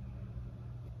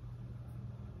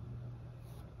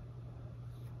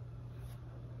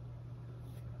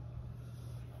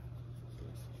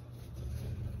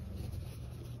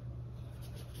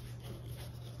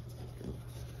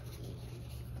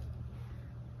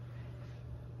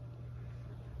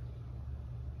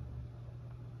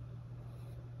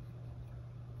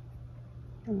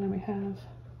 And then we have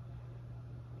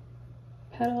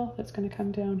petal that's going to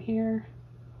come down here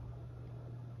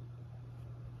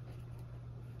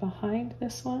behind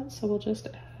this one, so we'll just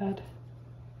add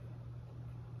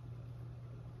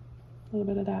a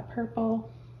little bit of that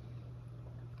purple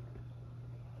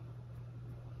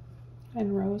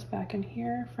and rose back in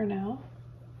here for now.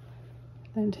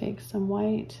 Then take some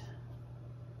white,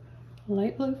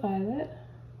 light blue violet,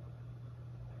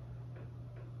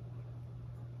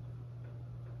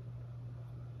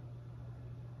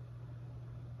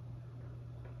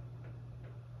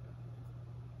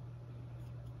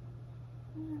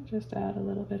 and just add a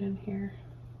little bit in here.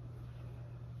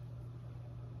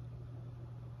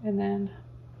 And then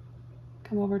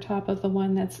come over top of the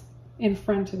one that's in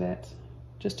front of it,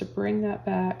 just to bring that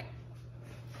back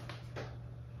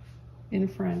in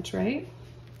front, right?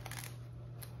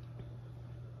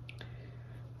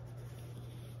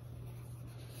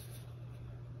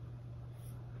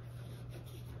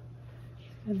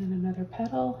 And then another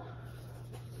petal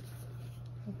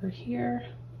over here,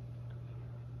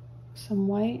 some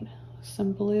white,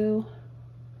 some blue.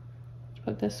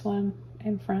 Put this one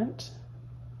in front.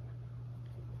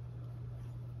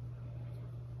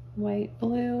 White,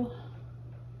 blue.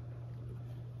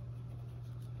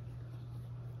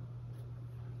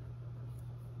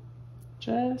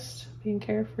 Just being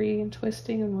carefree and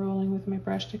twisting and rolling with my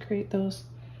brush to create those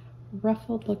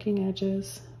ruffled looking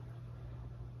edges.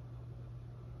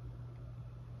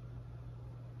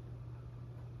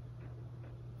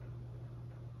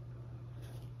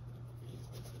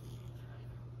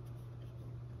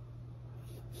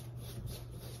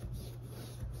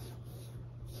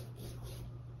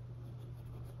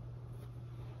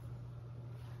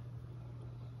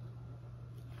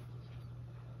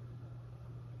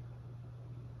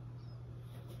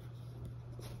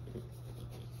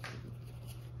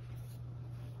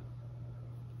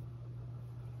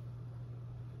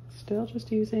 Still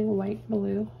just using white,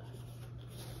 blue.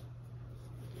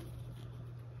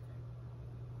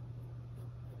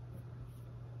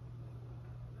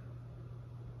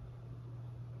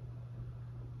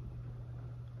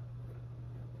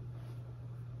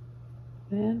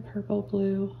 Then purple,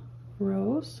 blue,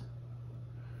 rose.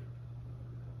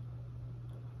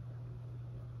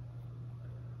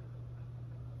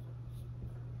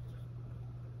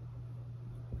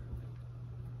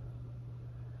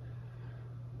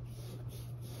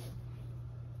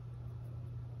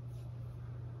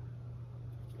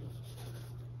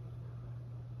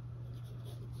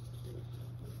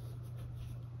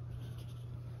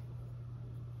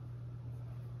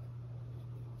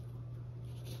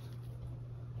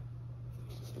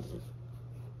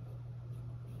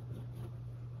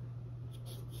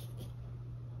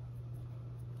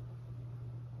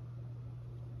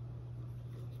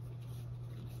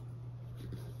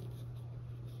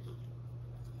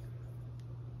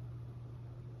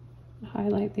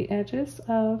 Highlight the edges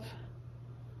of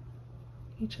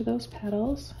each of those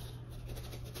petals.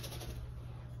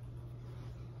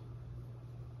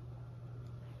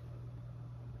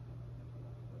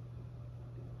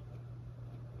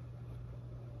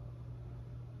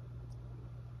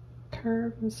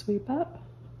 Curve and sweep up.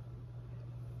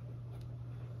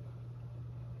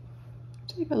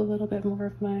 Take a little bit more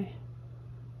of my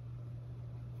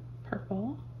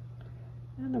purple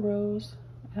and the rose,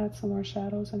 add some more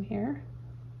shadows in here.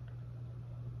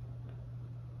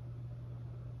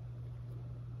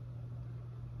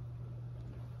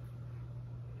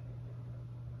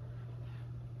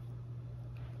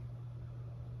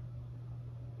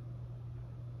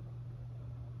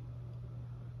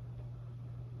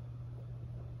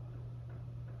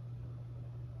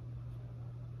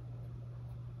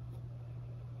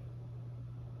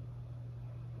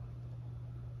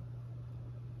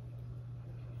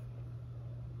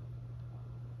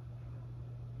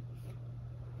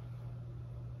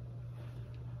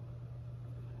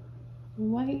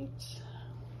 White,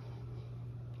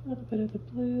 a little bit of the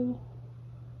blue.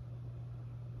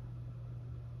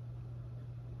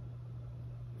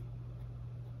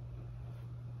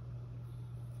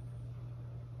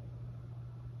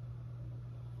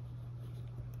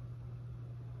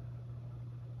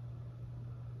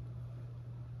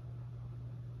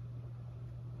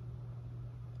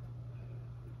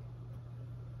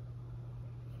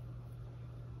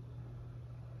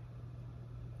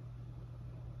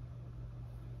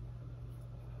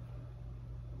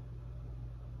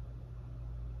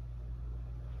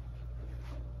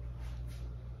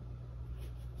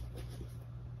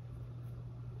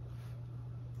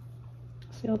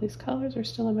 See, all these colors are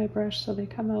still in my brush, so they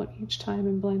come out each time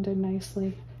and blend in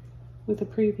nicely with the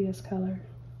previous color.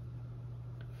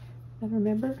 And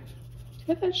remember, to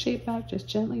get that shape back, just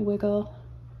gently wiggle.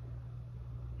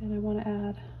 And I want to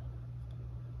add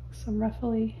some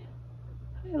roughly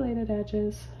highlighted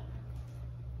edges.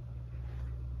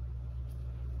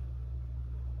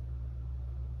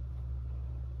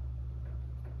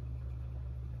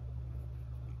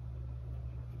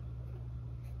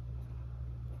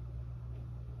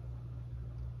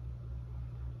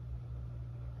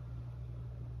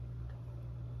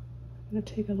 I'm going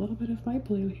to take a little bit of my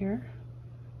blue here.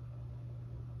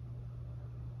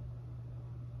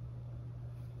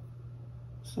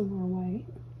 Some more white.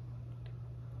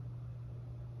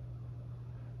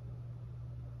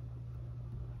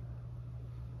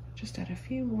 Just add a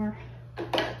few more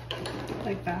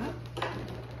like that.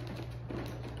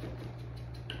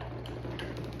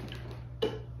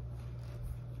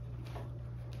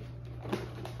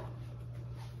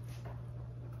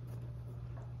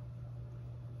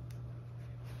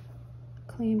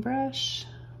 Clean brush,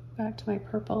 back to my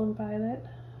purple and violet.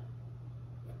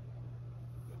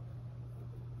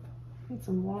 Need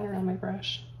some water on my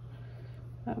brush.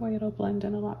 That way it'll blend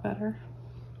in a lot better.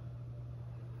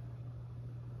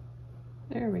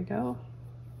 There we go.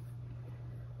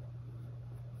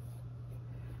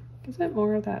 Gives it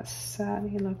more of that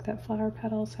satiny look that flower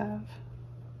petals have.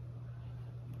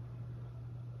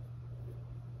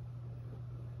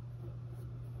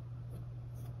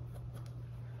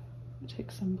 Take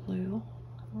some blue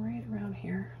right around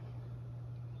here.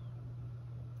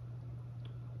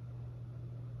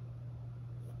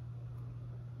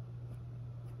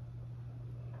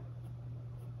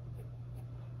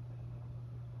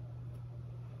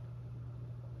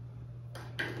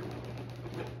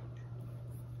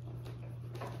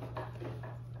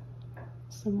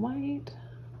 Some white,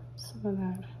 some of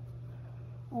that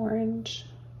orange.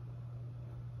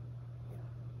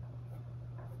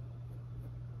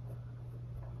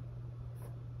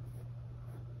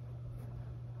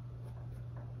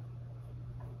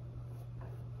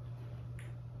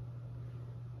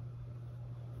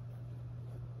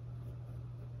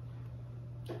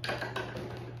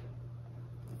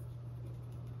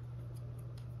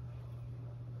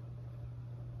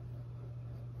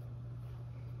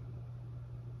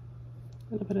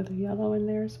 A little bit of the yellow in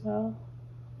there as well.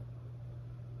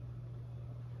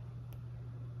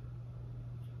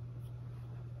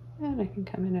 And I can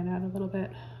come in and add a little bit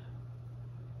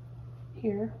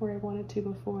here where I wanted to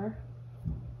before.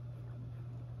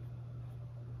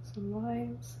 Some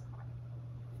lines.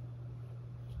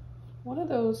 One of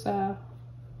those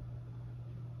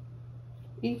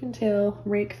even tail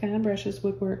rake fan brushes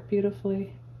would work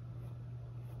beautifully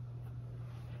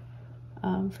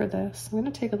for this. I'm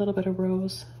going to take a little bit of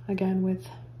rose again with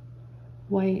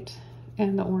white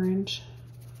and the orange.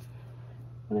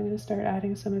 And I'm going to start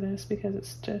adding some of this because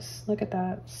it's just, look at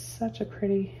that, such a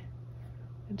pretty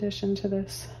addition to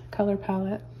this color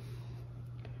palette.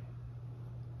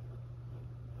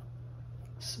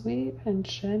 Sweet and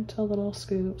gentle little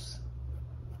scoops.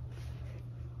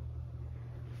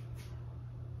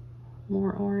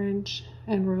 More orange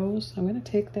and rose. I'm going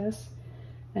to take this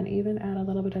and even add a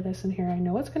little bit of this in here. I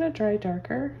know it's going to dry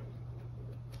darker.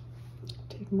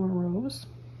 Take more rose.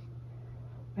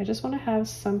 I just want to have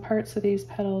some parts of these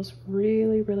petals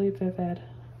really, really vivid.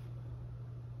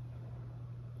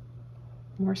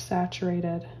 More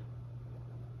saturated.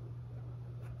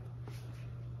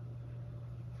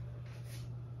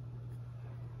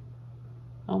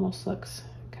 Almost looks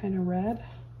kind of red.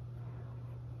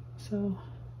 So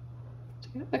to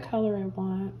get the color I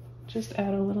want, just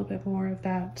add a little bit more of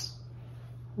that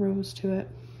rose to it.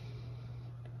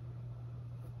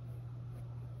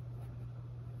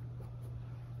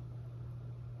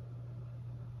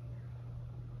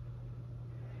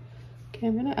 Okay,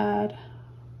 I'm going to add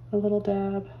a little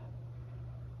dab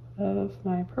of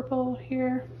my purple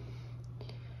here,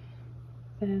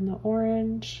 then the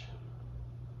orange,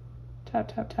 tap,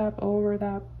 tap, tap over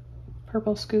that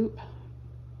purple scoop.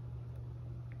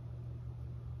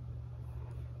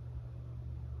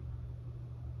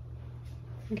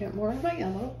 And get more of my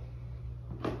yellow.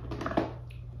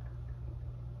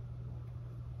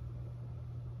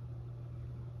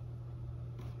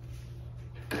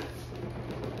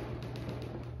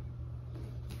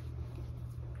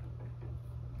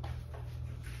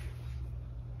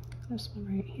 This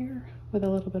one right here with a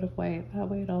little bit of white. That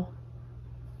way it'll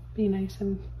be nice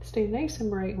and stay nice and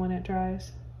bright when it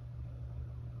dries.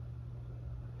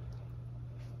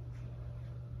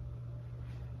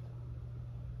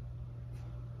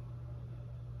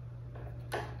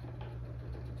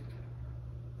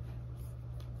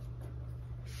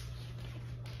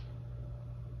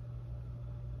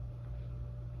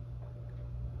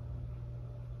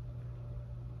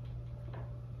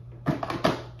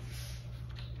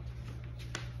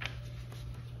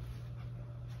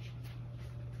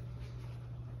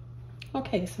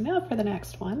 Okay, so now for the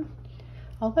next one.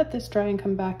 I'll let this dry and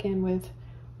come back in with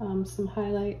some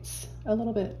highlights a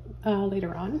little bit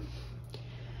later on.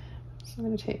 So I'm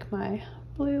going to take my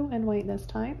blue and white this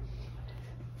time.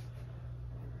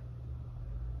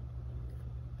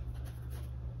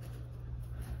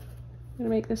 I'm going to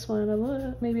make this one a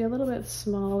little, maybe a little bit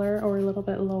smaller or a little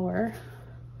bit lower.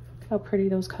 Look how pretty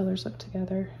those colors look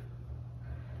together.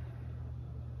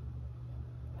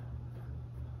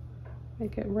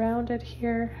 Make it rounded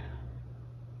here,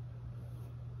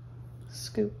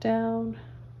 scoop down.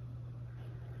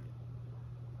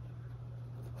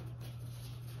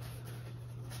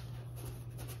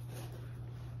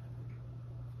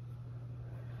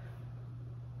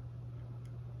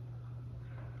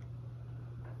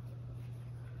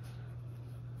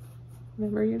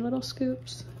 Remember your little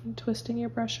scoops and twisting your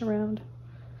brush around.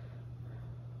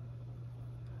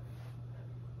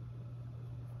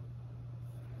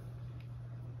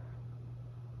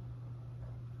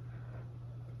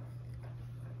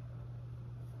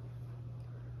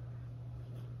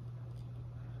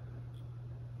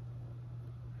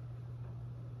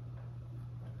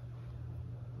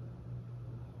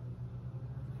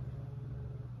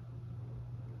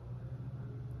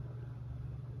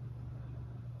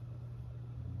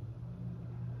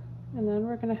 And then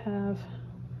we're going to have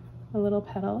a little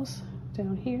petals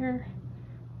down here,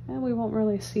 and we won't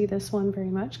really see this one very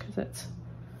much because it's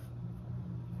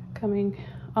coming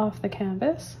off the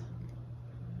canvas.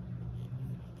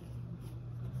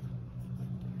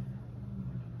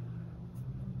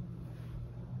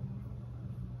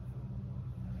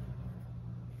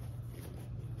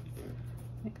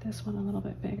 Make this one a little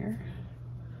bit bigger.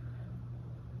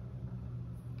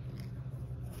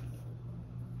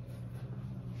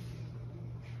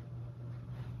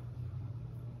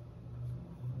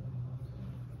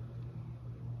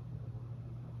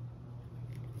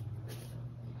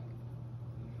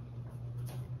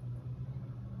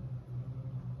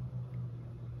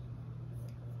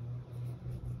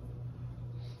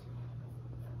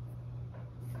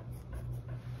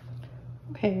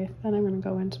 Okay, then I'm going to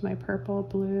go into my purple,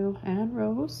 blue, and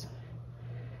rose.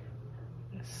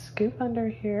 Scoop under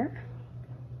here.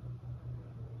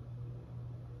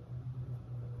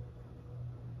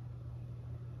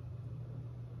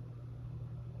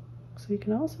 So you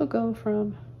can also go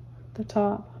from the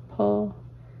top, pull,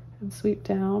 and sweep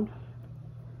down.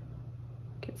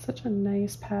 Get such a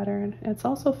nice pattern. It's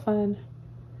also fun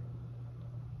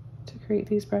to create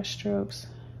these brush strokes.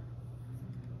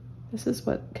 This is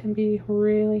what can be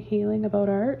really healing about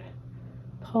art.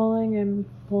 Pulling and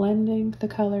blending the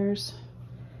colors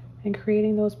and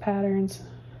creating those patterns.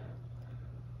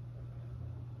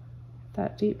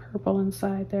 That deep purple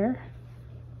inside there.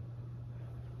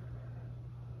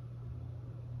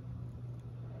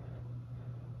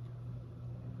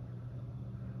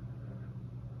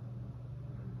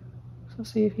 So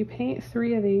see, if you paint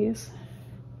 3 of these,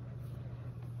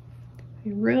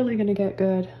 you're really going to get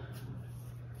good.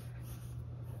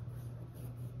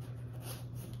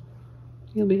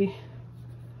 You'll be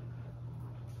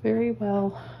very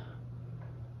well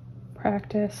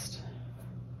practiced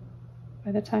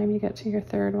by the time you get to your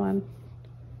 3rd one.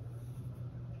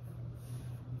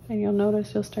 And you'll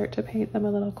notice you'll start to paint them a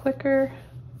little quicker.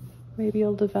 Maybe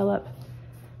you'll develop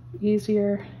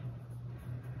easier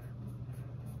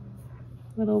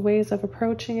little ways of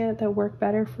approaching it that work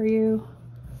better for you.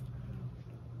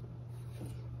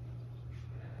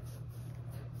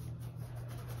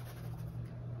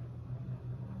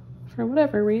 For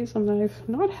whatever reason, I've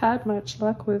not had much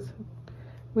luck with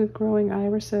growing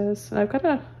irises. I've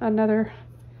got another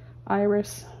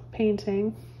iris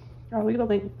painting. I'll leave a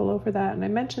link below for that, and I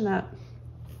mentioned that.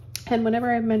 And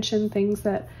whenever I mention things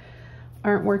that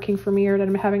aren't working for me or that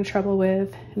I'm having trouble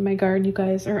with in my garden, you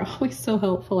guys are always so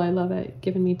helpful. I love it,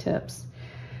 giving me tips.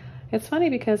 It's funny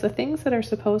because the things that are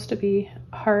supposed to be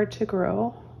hard to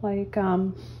grow, like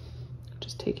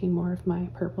just taking more of my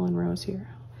purple and rose here,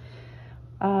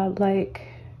 like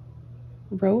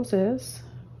roses,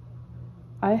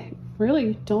 I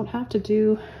really don't have to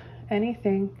do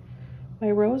anything.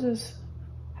 My roses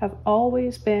have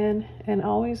always been and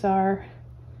always are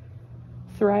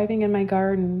thriving in my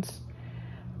gardens.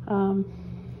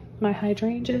 My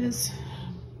hydrangeas,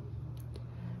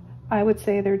 I would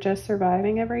say they're just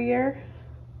surviving every year,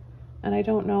 and I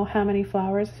don't know how many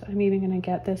flowers I'm even going to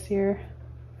get this year,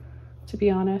 to be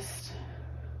honest.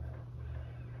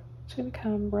 I'm just going to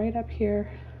come right up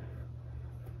here.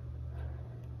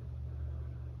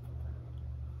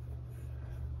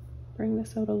 Bring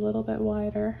this out a little bit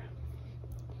wider.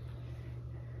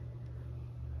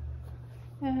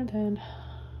 And then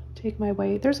take my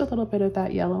white. There's a little bit of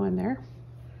that yellow in there.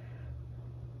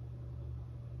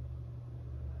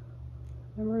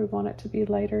 Remember, we want it to be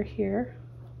lighter here.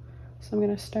 So I'm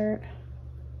going to start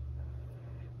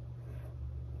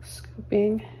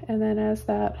scooping, and then as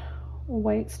that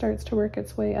white starts to work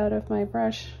its way out of my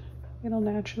brush, it'll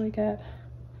naturally get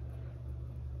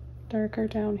darker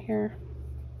down here.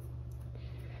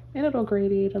 And it'll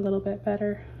gradiate a little bit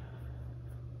better.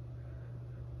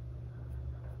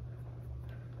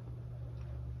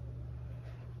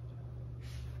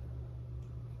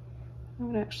 I'm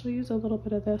going to actually use a little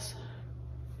bit of this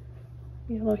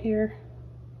yellow here.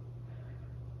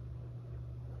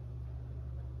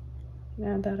 And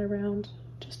add that around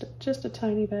just a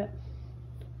tiny bit.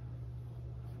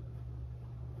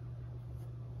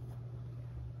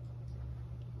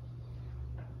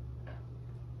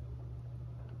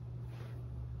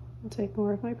 I'll take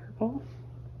more of my purple.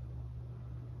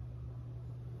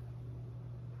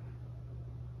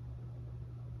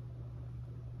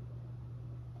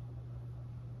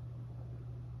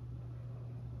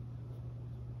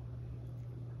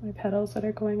 My petals that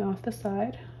are going off the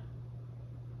side.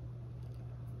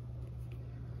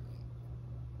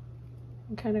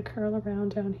 And kind of curl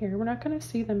around down here. We're not going to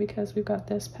see them because we've got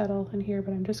this petal in here,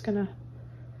 but I'm just going to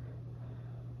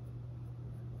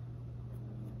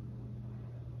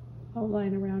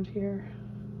outline around here.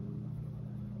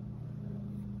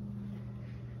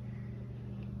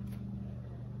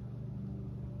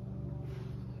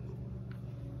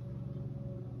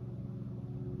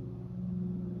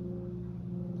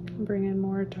 Bring in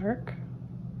more dark.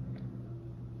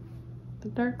 The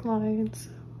dark lines,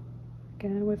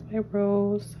 again with my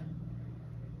rose,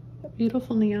 a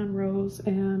beautiful neon rose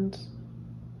and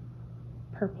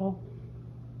purple.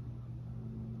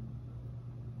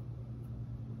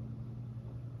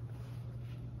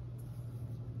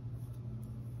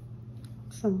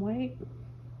 Some white.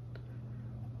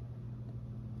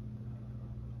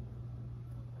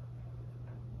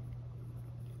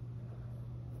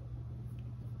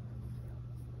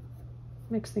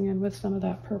 Mixing in with some of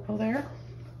that purple there.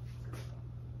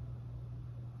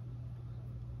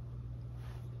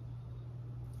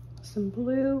 some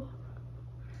blue.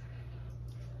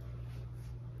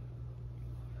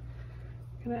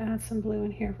 I'm gonna add some blue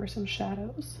in here for some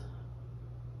shadows.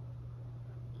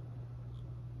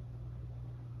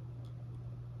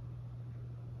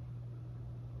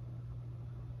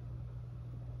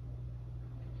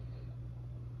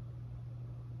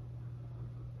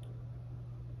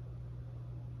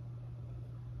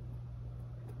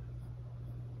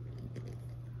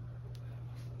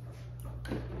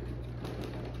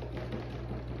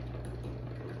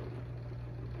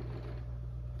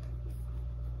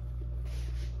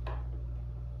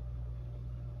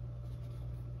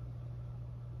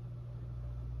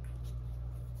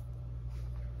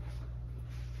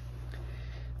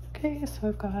 Okay, so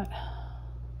I've got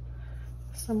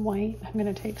some white. I'm going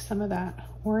to take some of that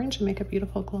orange and make a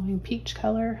beautiful glowing peach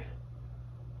color.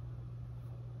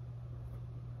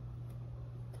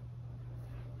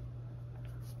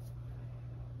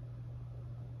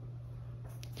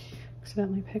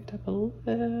 Accidentally picked up a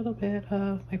little bit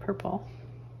of my purple.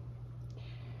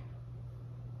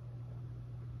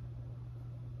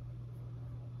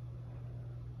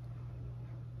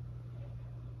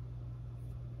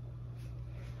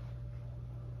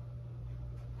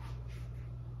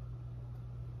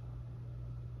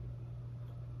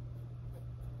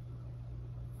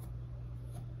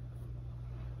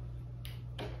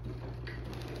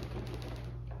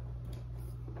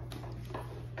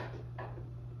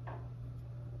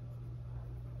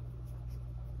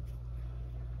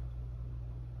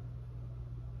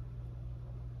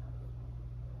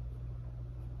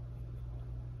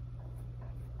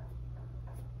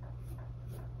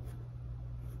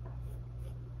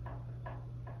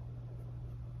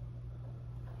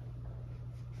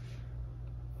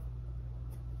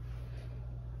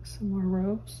 Some more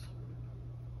rose.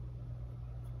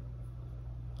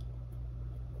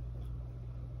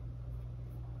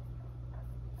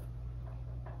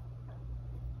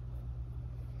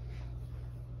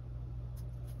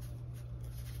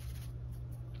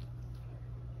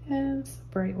 And some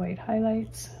bright white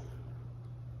highlights.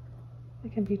 They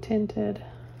can be tinted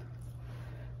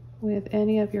with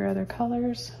any of your other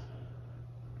colors.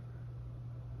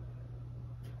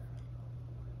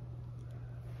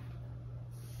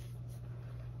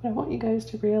 But I want you guys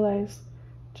to realize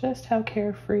just how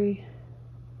carefree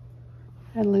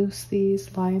and loose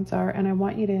these lines are, and I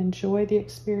want you to enjoy the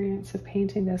experience of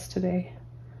painting this today.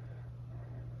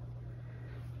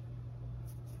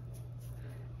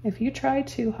 If you try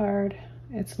too hard,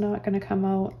 it's not going to come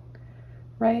out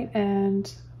right,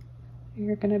 and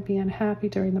you're going to be unhappy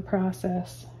during the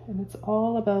process. And it's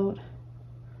all about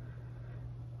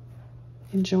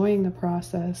enjoying the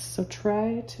process. So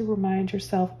try to remind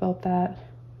yourself about that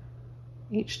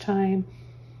each time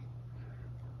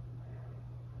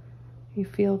you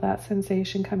feel that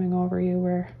sensation coming over you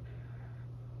where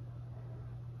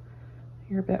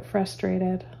you're a bit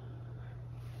frustrated.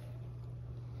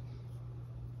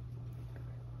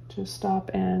 Just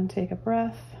stop and take a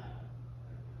breath.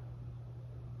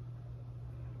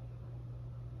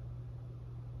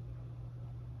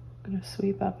 I'm going to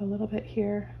sweep up a little bit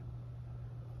here.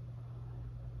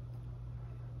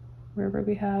 Wherever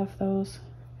we have those,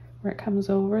 where it comes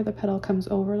over, the petal comes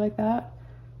over like that.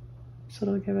 So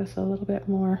it'll give us a little bit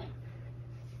more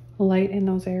light in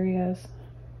those areas.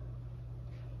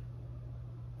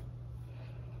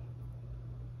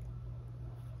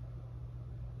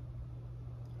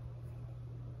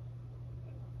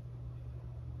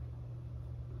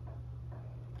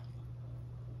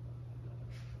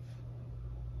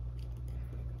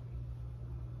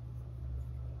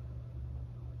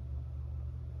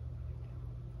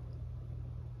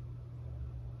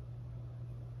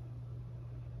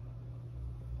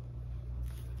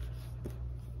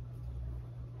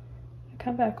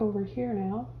 Come back over here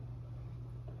now,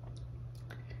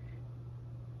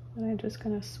 and I'm just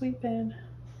going to sweep in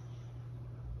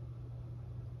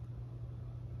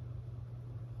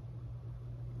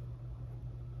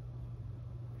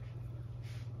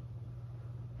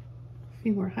a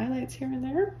few more highlights here and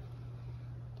there.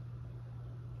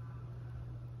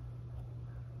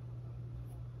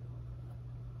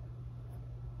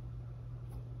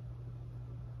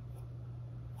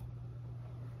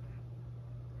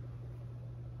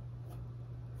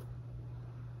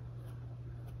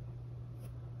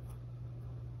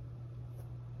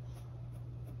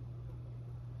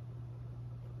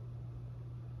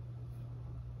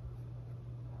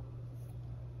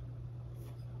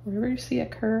 Wherever you see a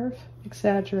curve,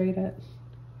 exaggerate it.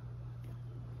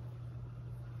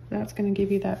 That's going to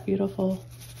give you that beautiful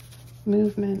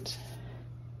movement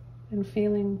and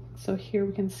feeling. So here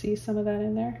we can see some of that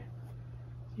in there.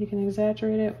 You can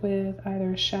exaggerate it with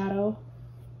either a shadow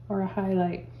or a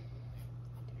highlight.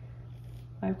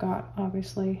 I've got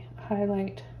obviously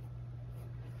highlight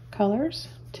colors,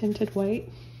 tinted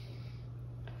white.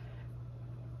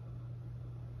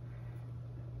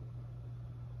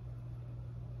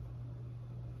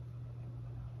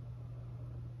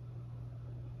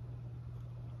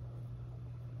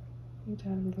 Need to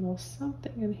add a little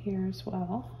something in here as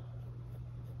well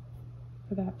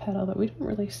for that petal that we don't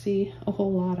really see a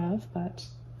whole lot of, but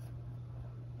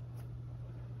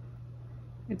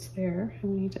it's there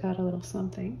and we need to add a little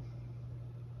something.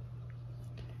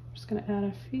 I'm just going to add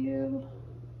a few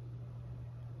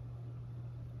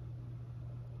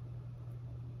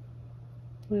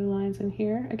blue lines in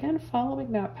here, again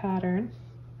following that pattern.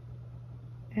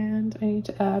 And I need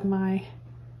to add my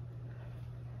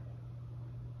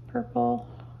purple.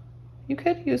 You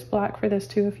could use black for this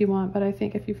too if you want, but I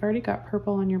think if you've already got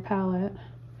purple on your palette,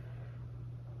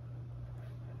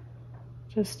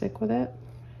 just stick with it.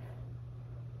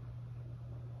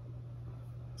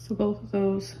 So both of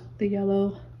those, the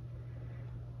yellow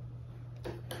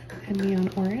and neon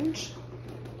orange.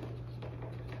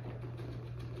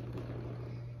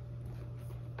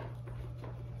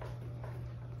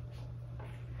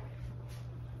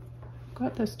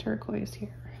 Got this turquoise here.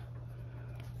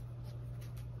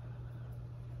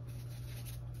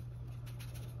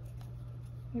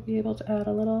 I'd be able to add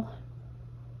a little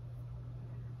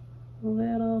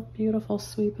beautiful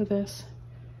sweep of this.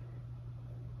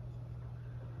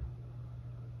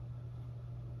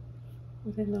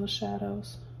 Within those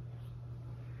shadows.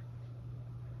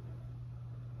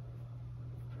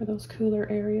 For those cooler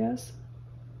areas.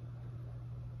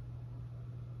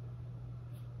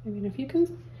 I mean, if you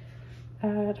can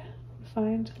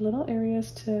find little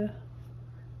areas to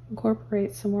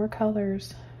incorporate some more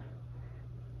colors,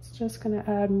 it's just going to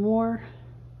add more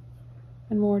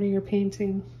and more to your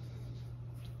painting.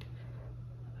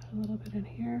 Add a little bit in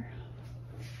here.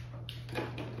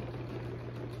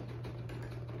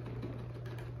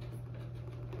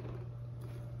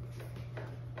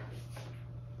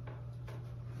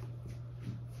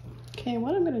 Okay,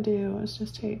 what I'm going to do is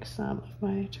just take some of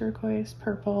my turquoise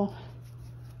purple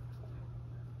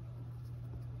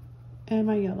and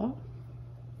my yellow.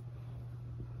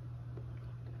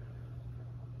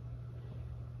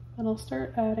 And I'll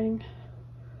start adding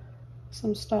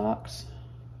some stalks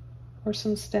or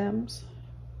some stems.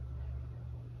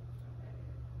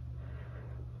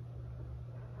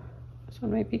 This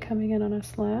one might be coming in on a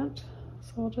slant,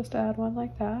 so we'll just add one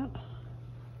like that.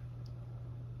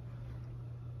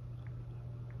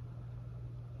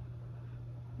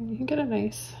 And you can get a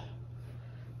nice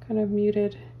kind of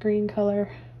muted green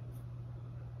color.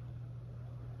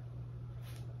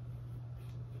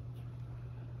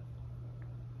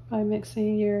 By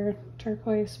mixing your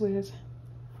turquoise with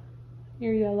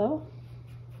your yellow.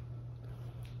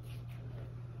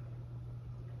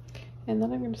 And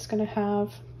then I'm just going to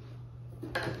have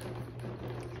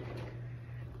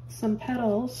some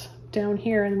petals down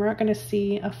here, and we're not going to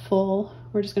see a full,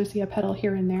 we're just going to see a petal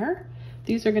here and there.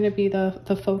 These are going to be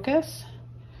the focus.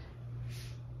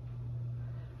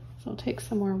 So I'll take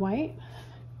some more white,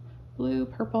 blue,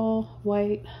 purple,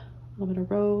 white, a little bit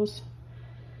of rose.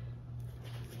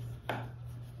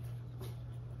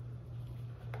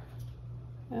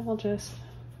 And we'll just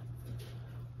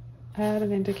add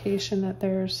an indication that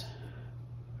there's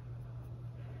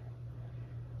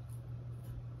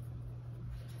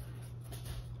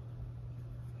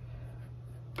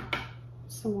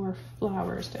some more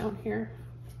flowers down here.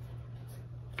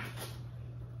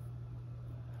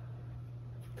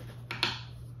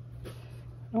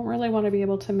 I don't really want to be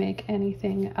able to make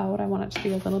anything out. I want it to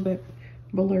be a little bit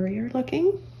blurrier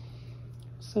looking.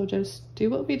 So just do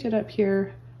what we did up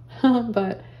here,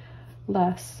 but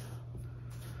less.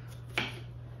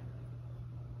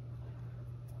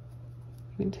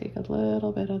 You can take a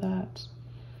little bit of that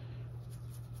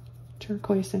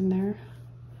turquoise in there.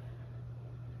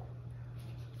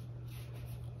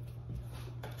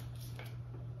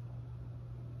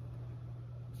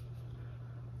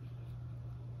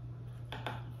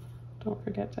 Don't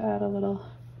forget to add a little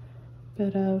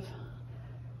bit of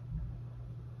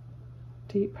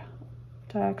deep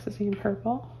dioxazine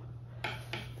purple. I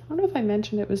don't know if I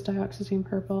mentioned it was dioxazine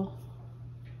purple.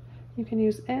 You can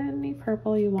use any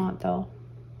purple you want though.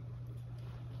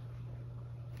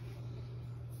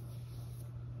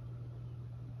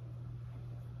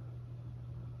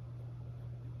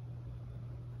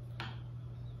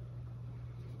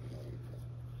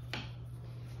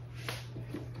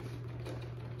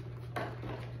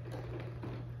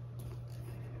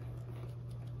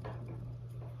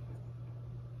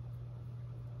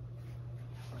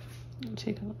 I'll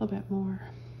take a little bit more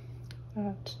of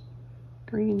that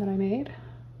green that I made.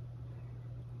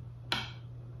 A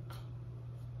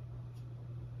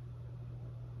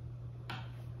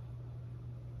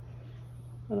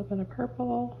little bit of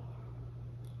purple.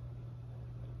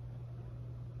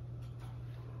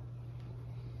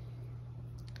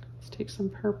 Let's take some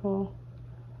purple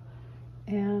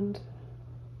and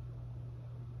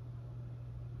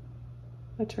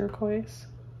the turquoise.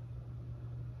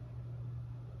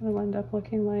 It'll end up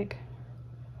looking like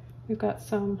we've got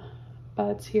some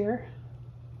buds here.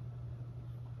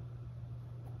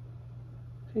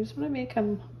 So you just want to make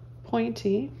them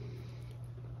pointy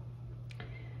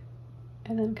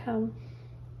and then come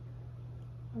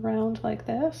around like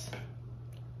this.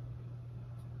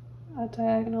 A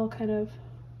diagonal kind of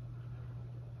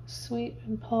sweep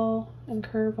and pull and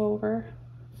curve over.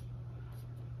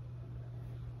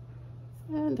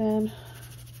 And then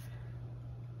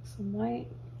some white.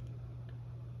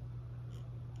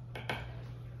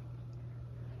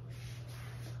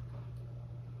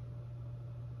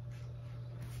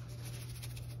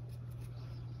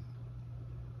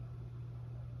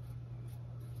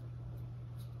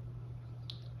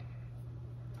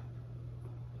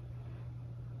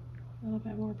 A little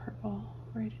bit more purple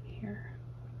right in here.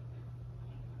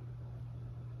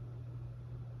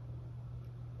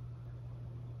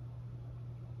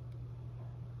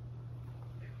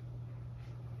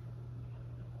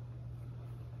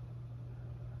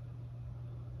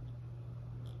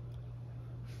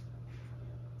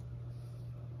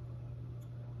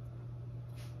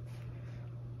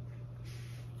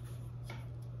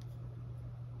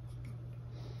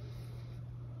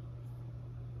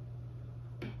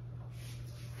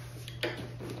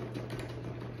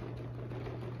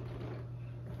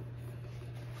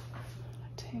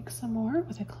 Take some more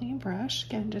with a clean brush.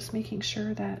 Again, just making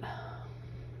sure that,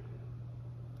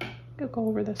 I'll go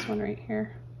over this one right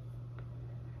here.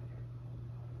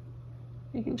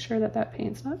 Making sure that that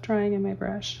paint's not drying in my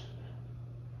brush.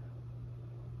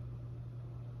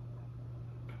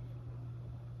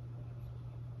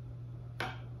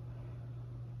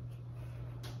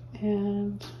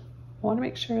 And I want to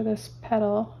make sure this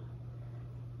petal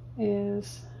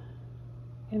is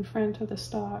in front of the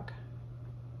stalk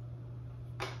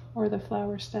or the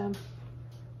flower stem.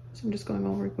 So I'm just going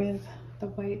over with the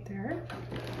white there.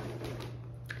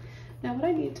 Now what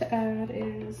I need to add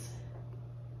is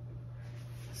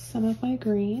some of my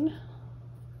green.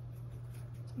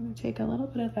 So I'm going to take a little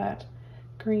bit of that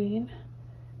green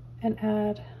and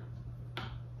add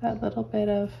that little bit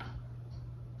of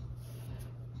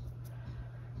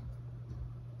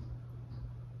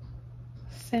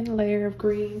thin layer of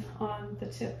green on the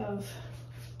tip of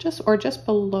just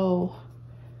below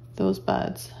those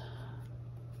buds.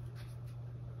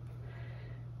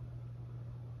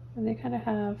 And they kind of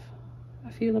have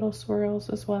a few little swirls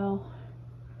as well.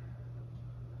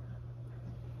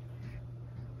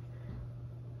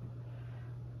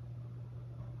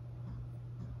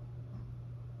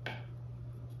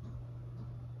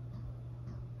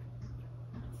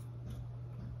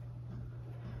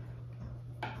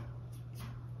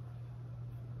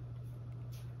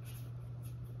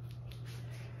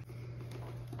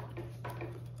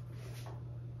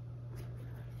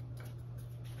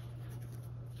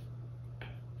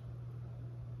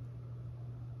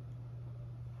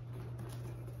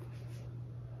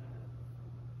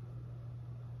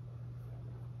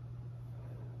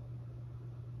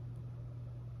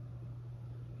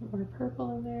 More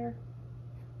purple in there.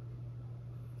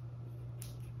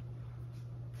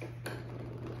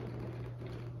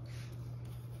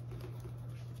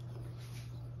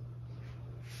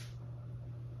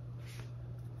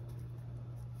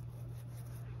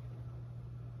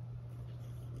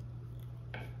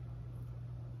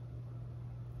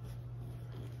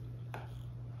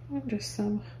 And just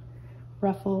some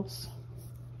ruffles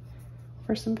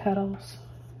for some petals.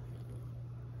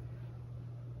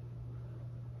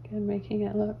 And making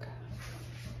it look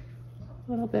a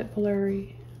little bit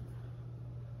blurry.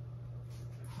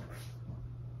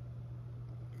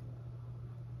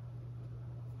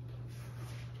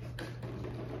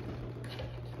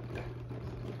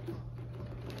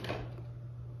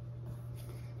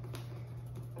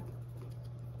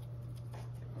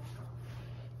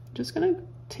 I'm just gonna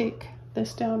take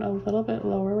this down a little bit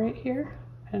lower right here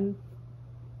and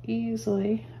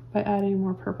easily by adding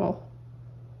more purple.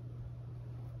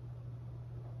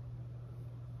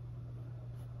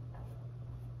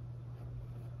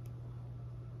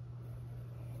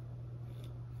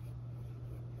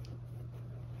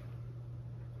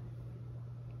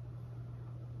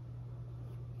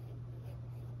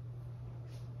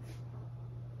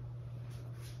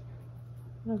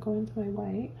 I'll go into my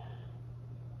white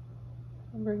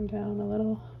and bring down a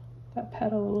little, that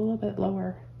petal a little bit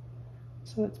lower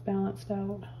so it's balanced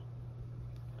out.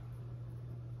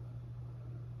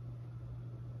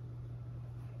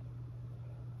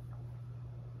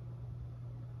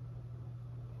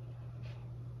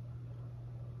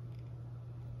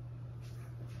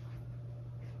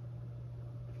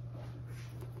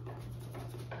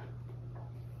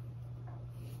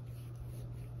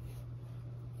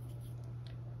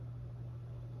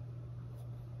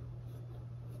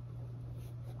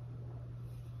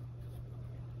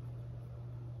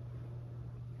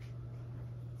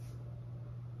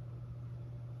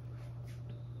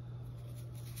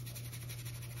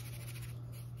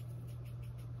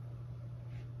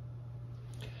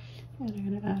 And I'm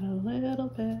going to add a little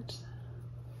bit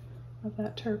of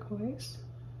that turquoise.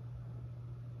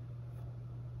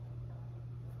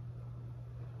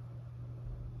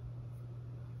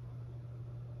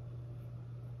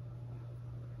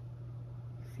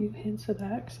 A few hints of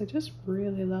that because I just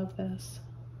really love this.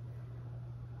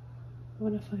 I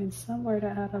want to find somewhere to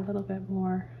add a little bit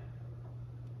more.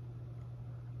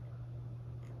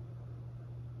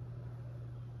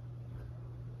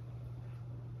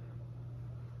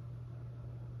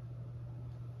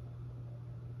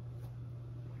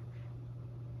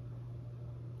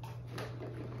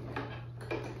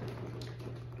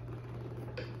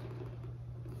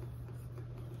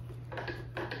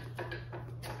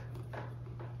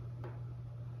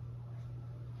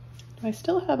 I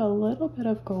still have a little bit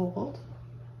of gold.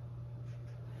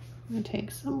 I'm going to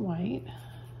take some white.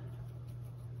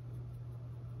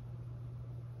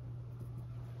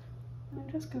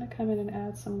 I'm just going to come in and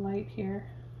add some light here.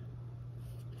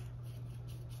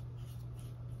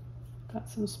 Got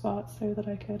some spots there that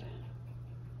I could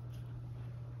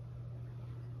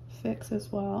fix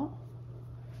as well.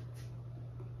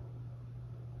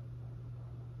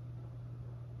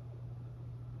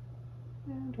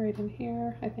 And right in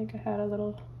here, I think I had a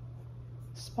little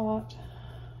spot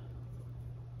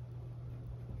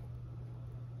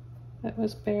that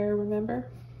was bare, remember?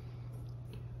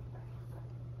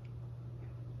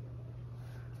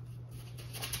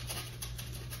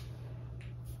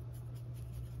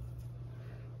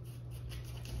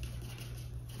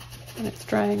 And it's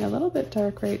drying a little bit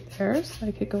dark right there, so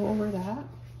I could go over that.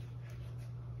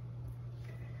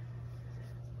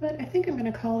 But I think I'm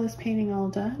going to call this painting all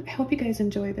done. I hope you guys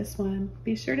enjoy this one.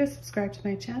 Be sure to subscribe to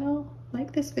my channel,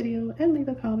 like this video, and leave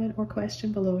a comment or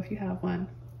question below if you have one.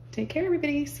 Take care,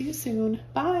 everybody. See you soon.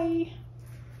 Bye.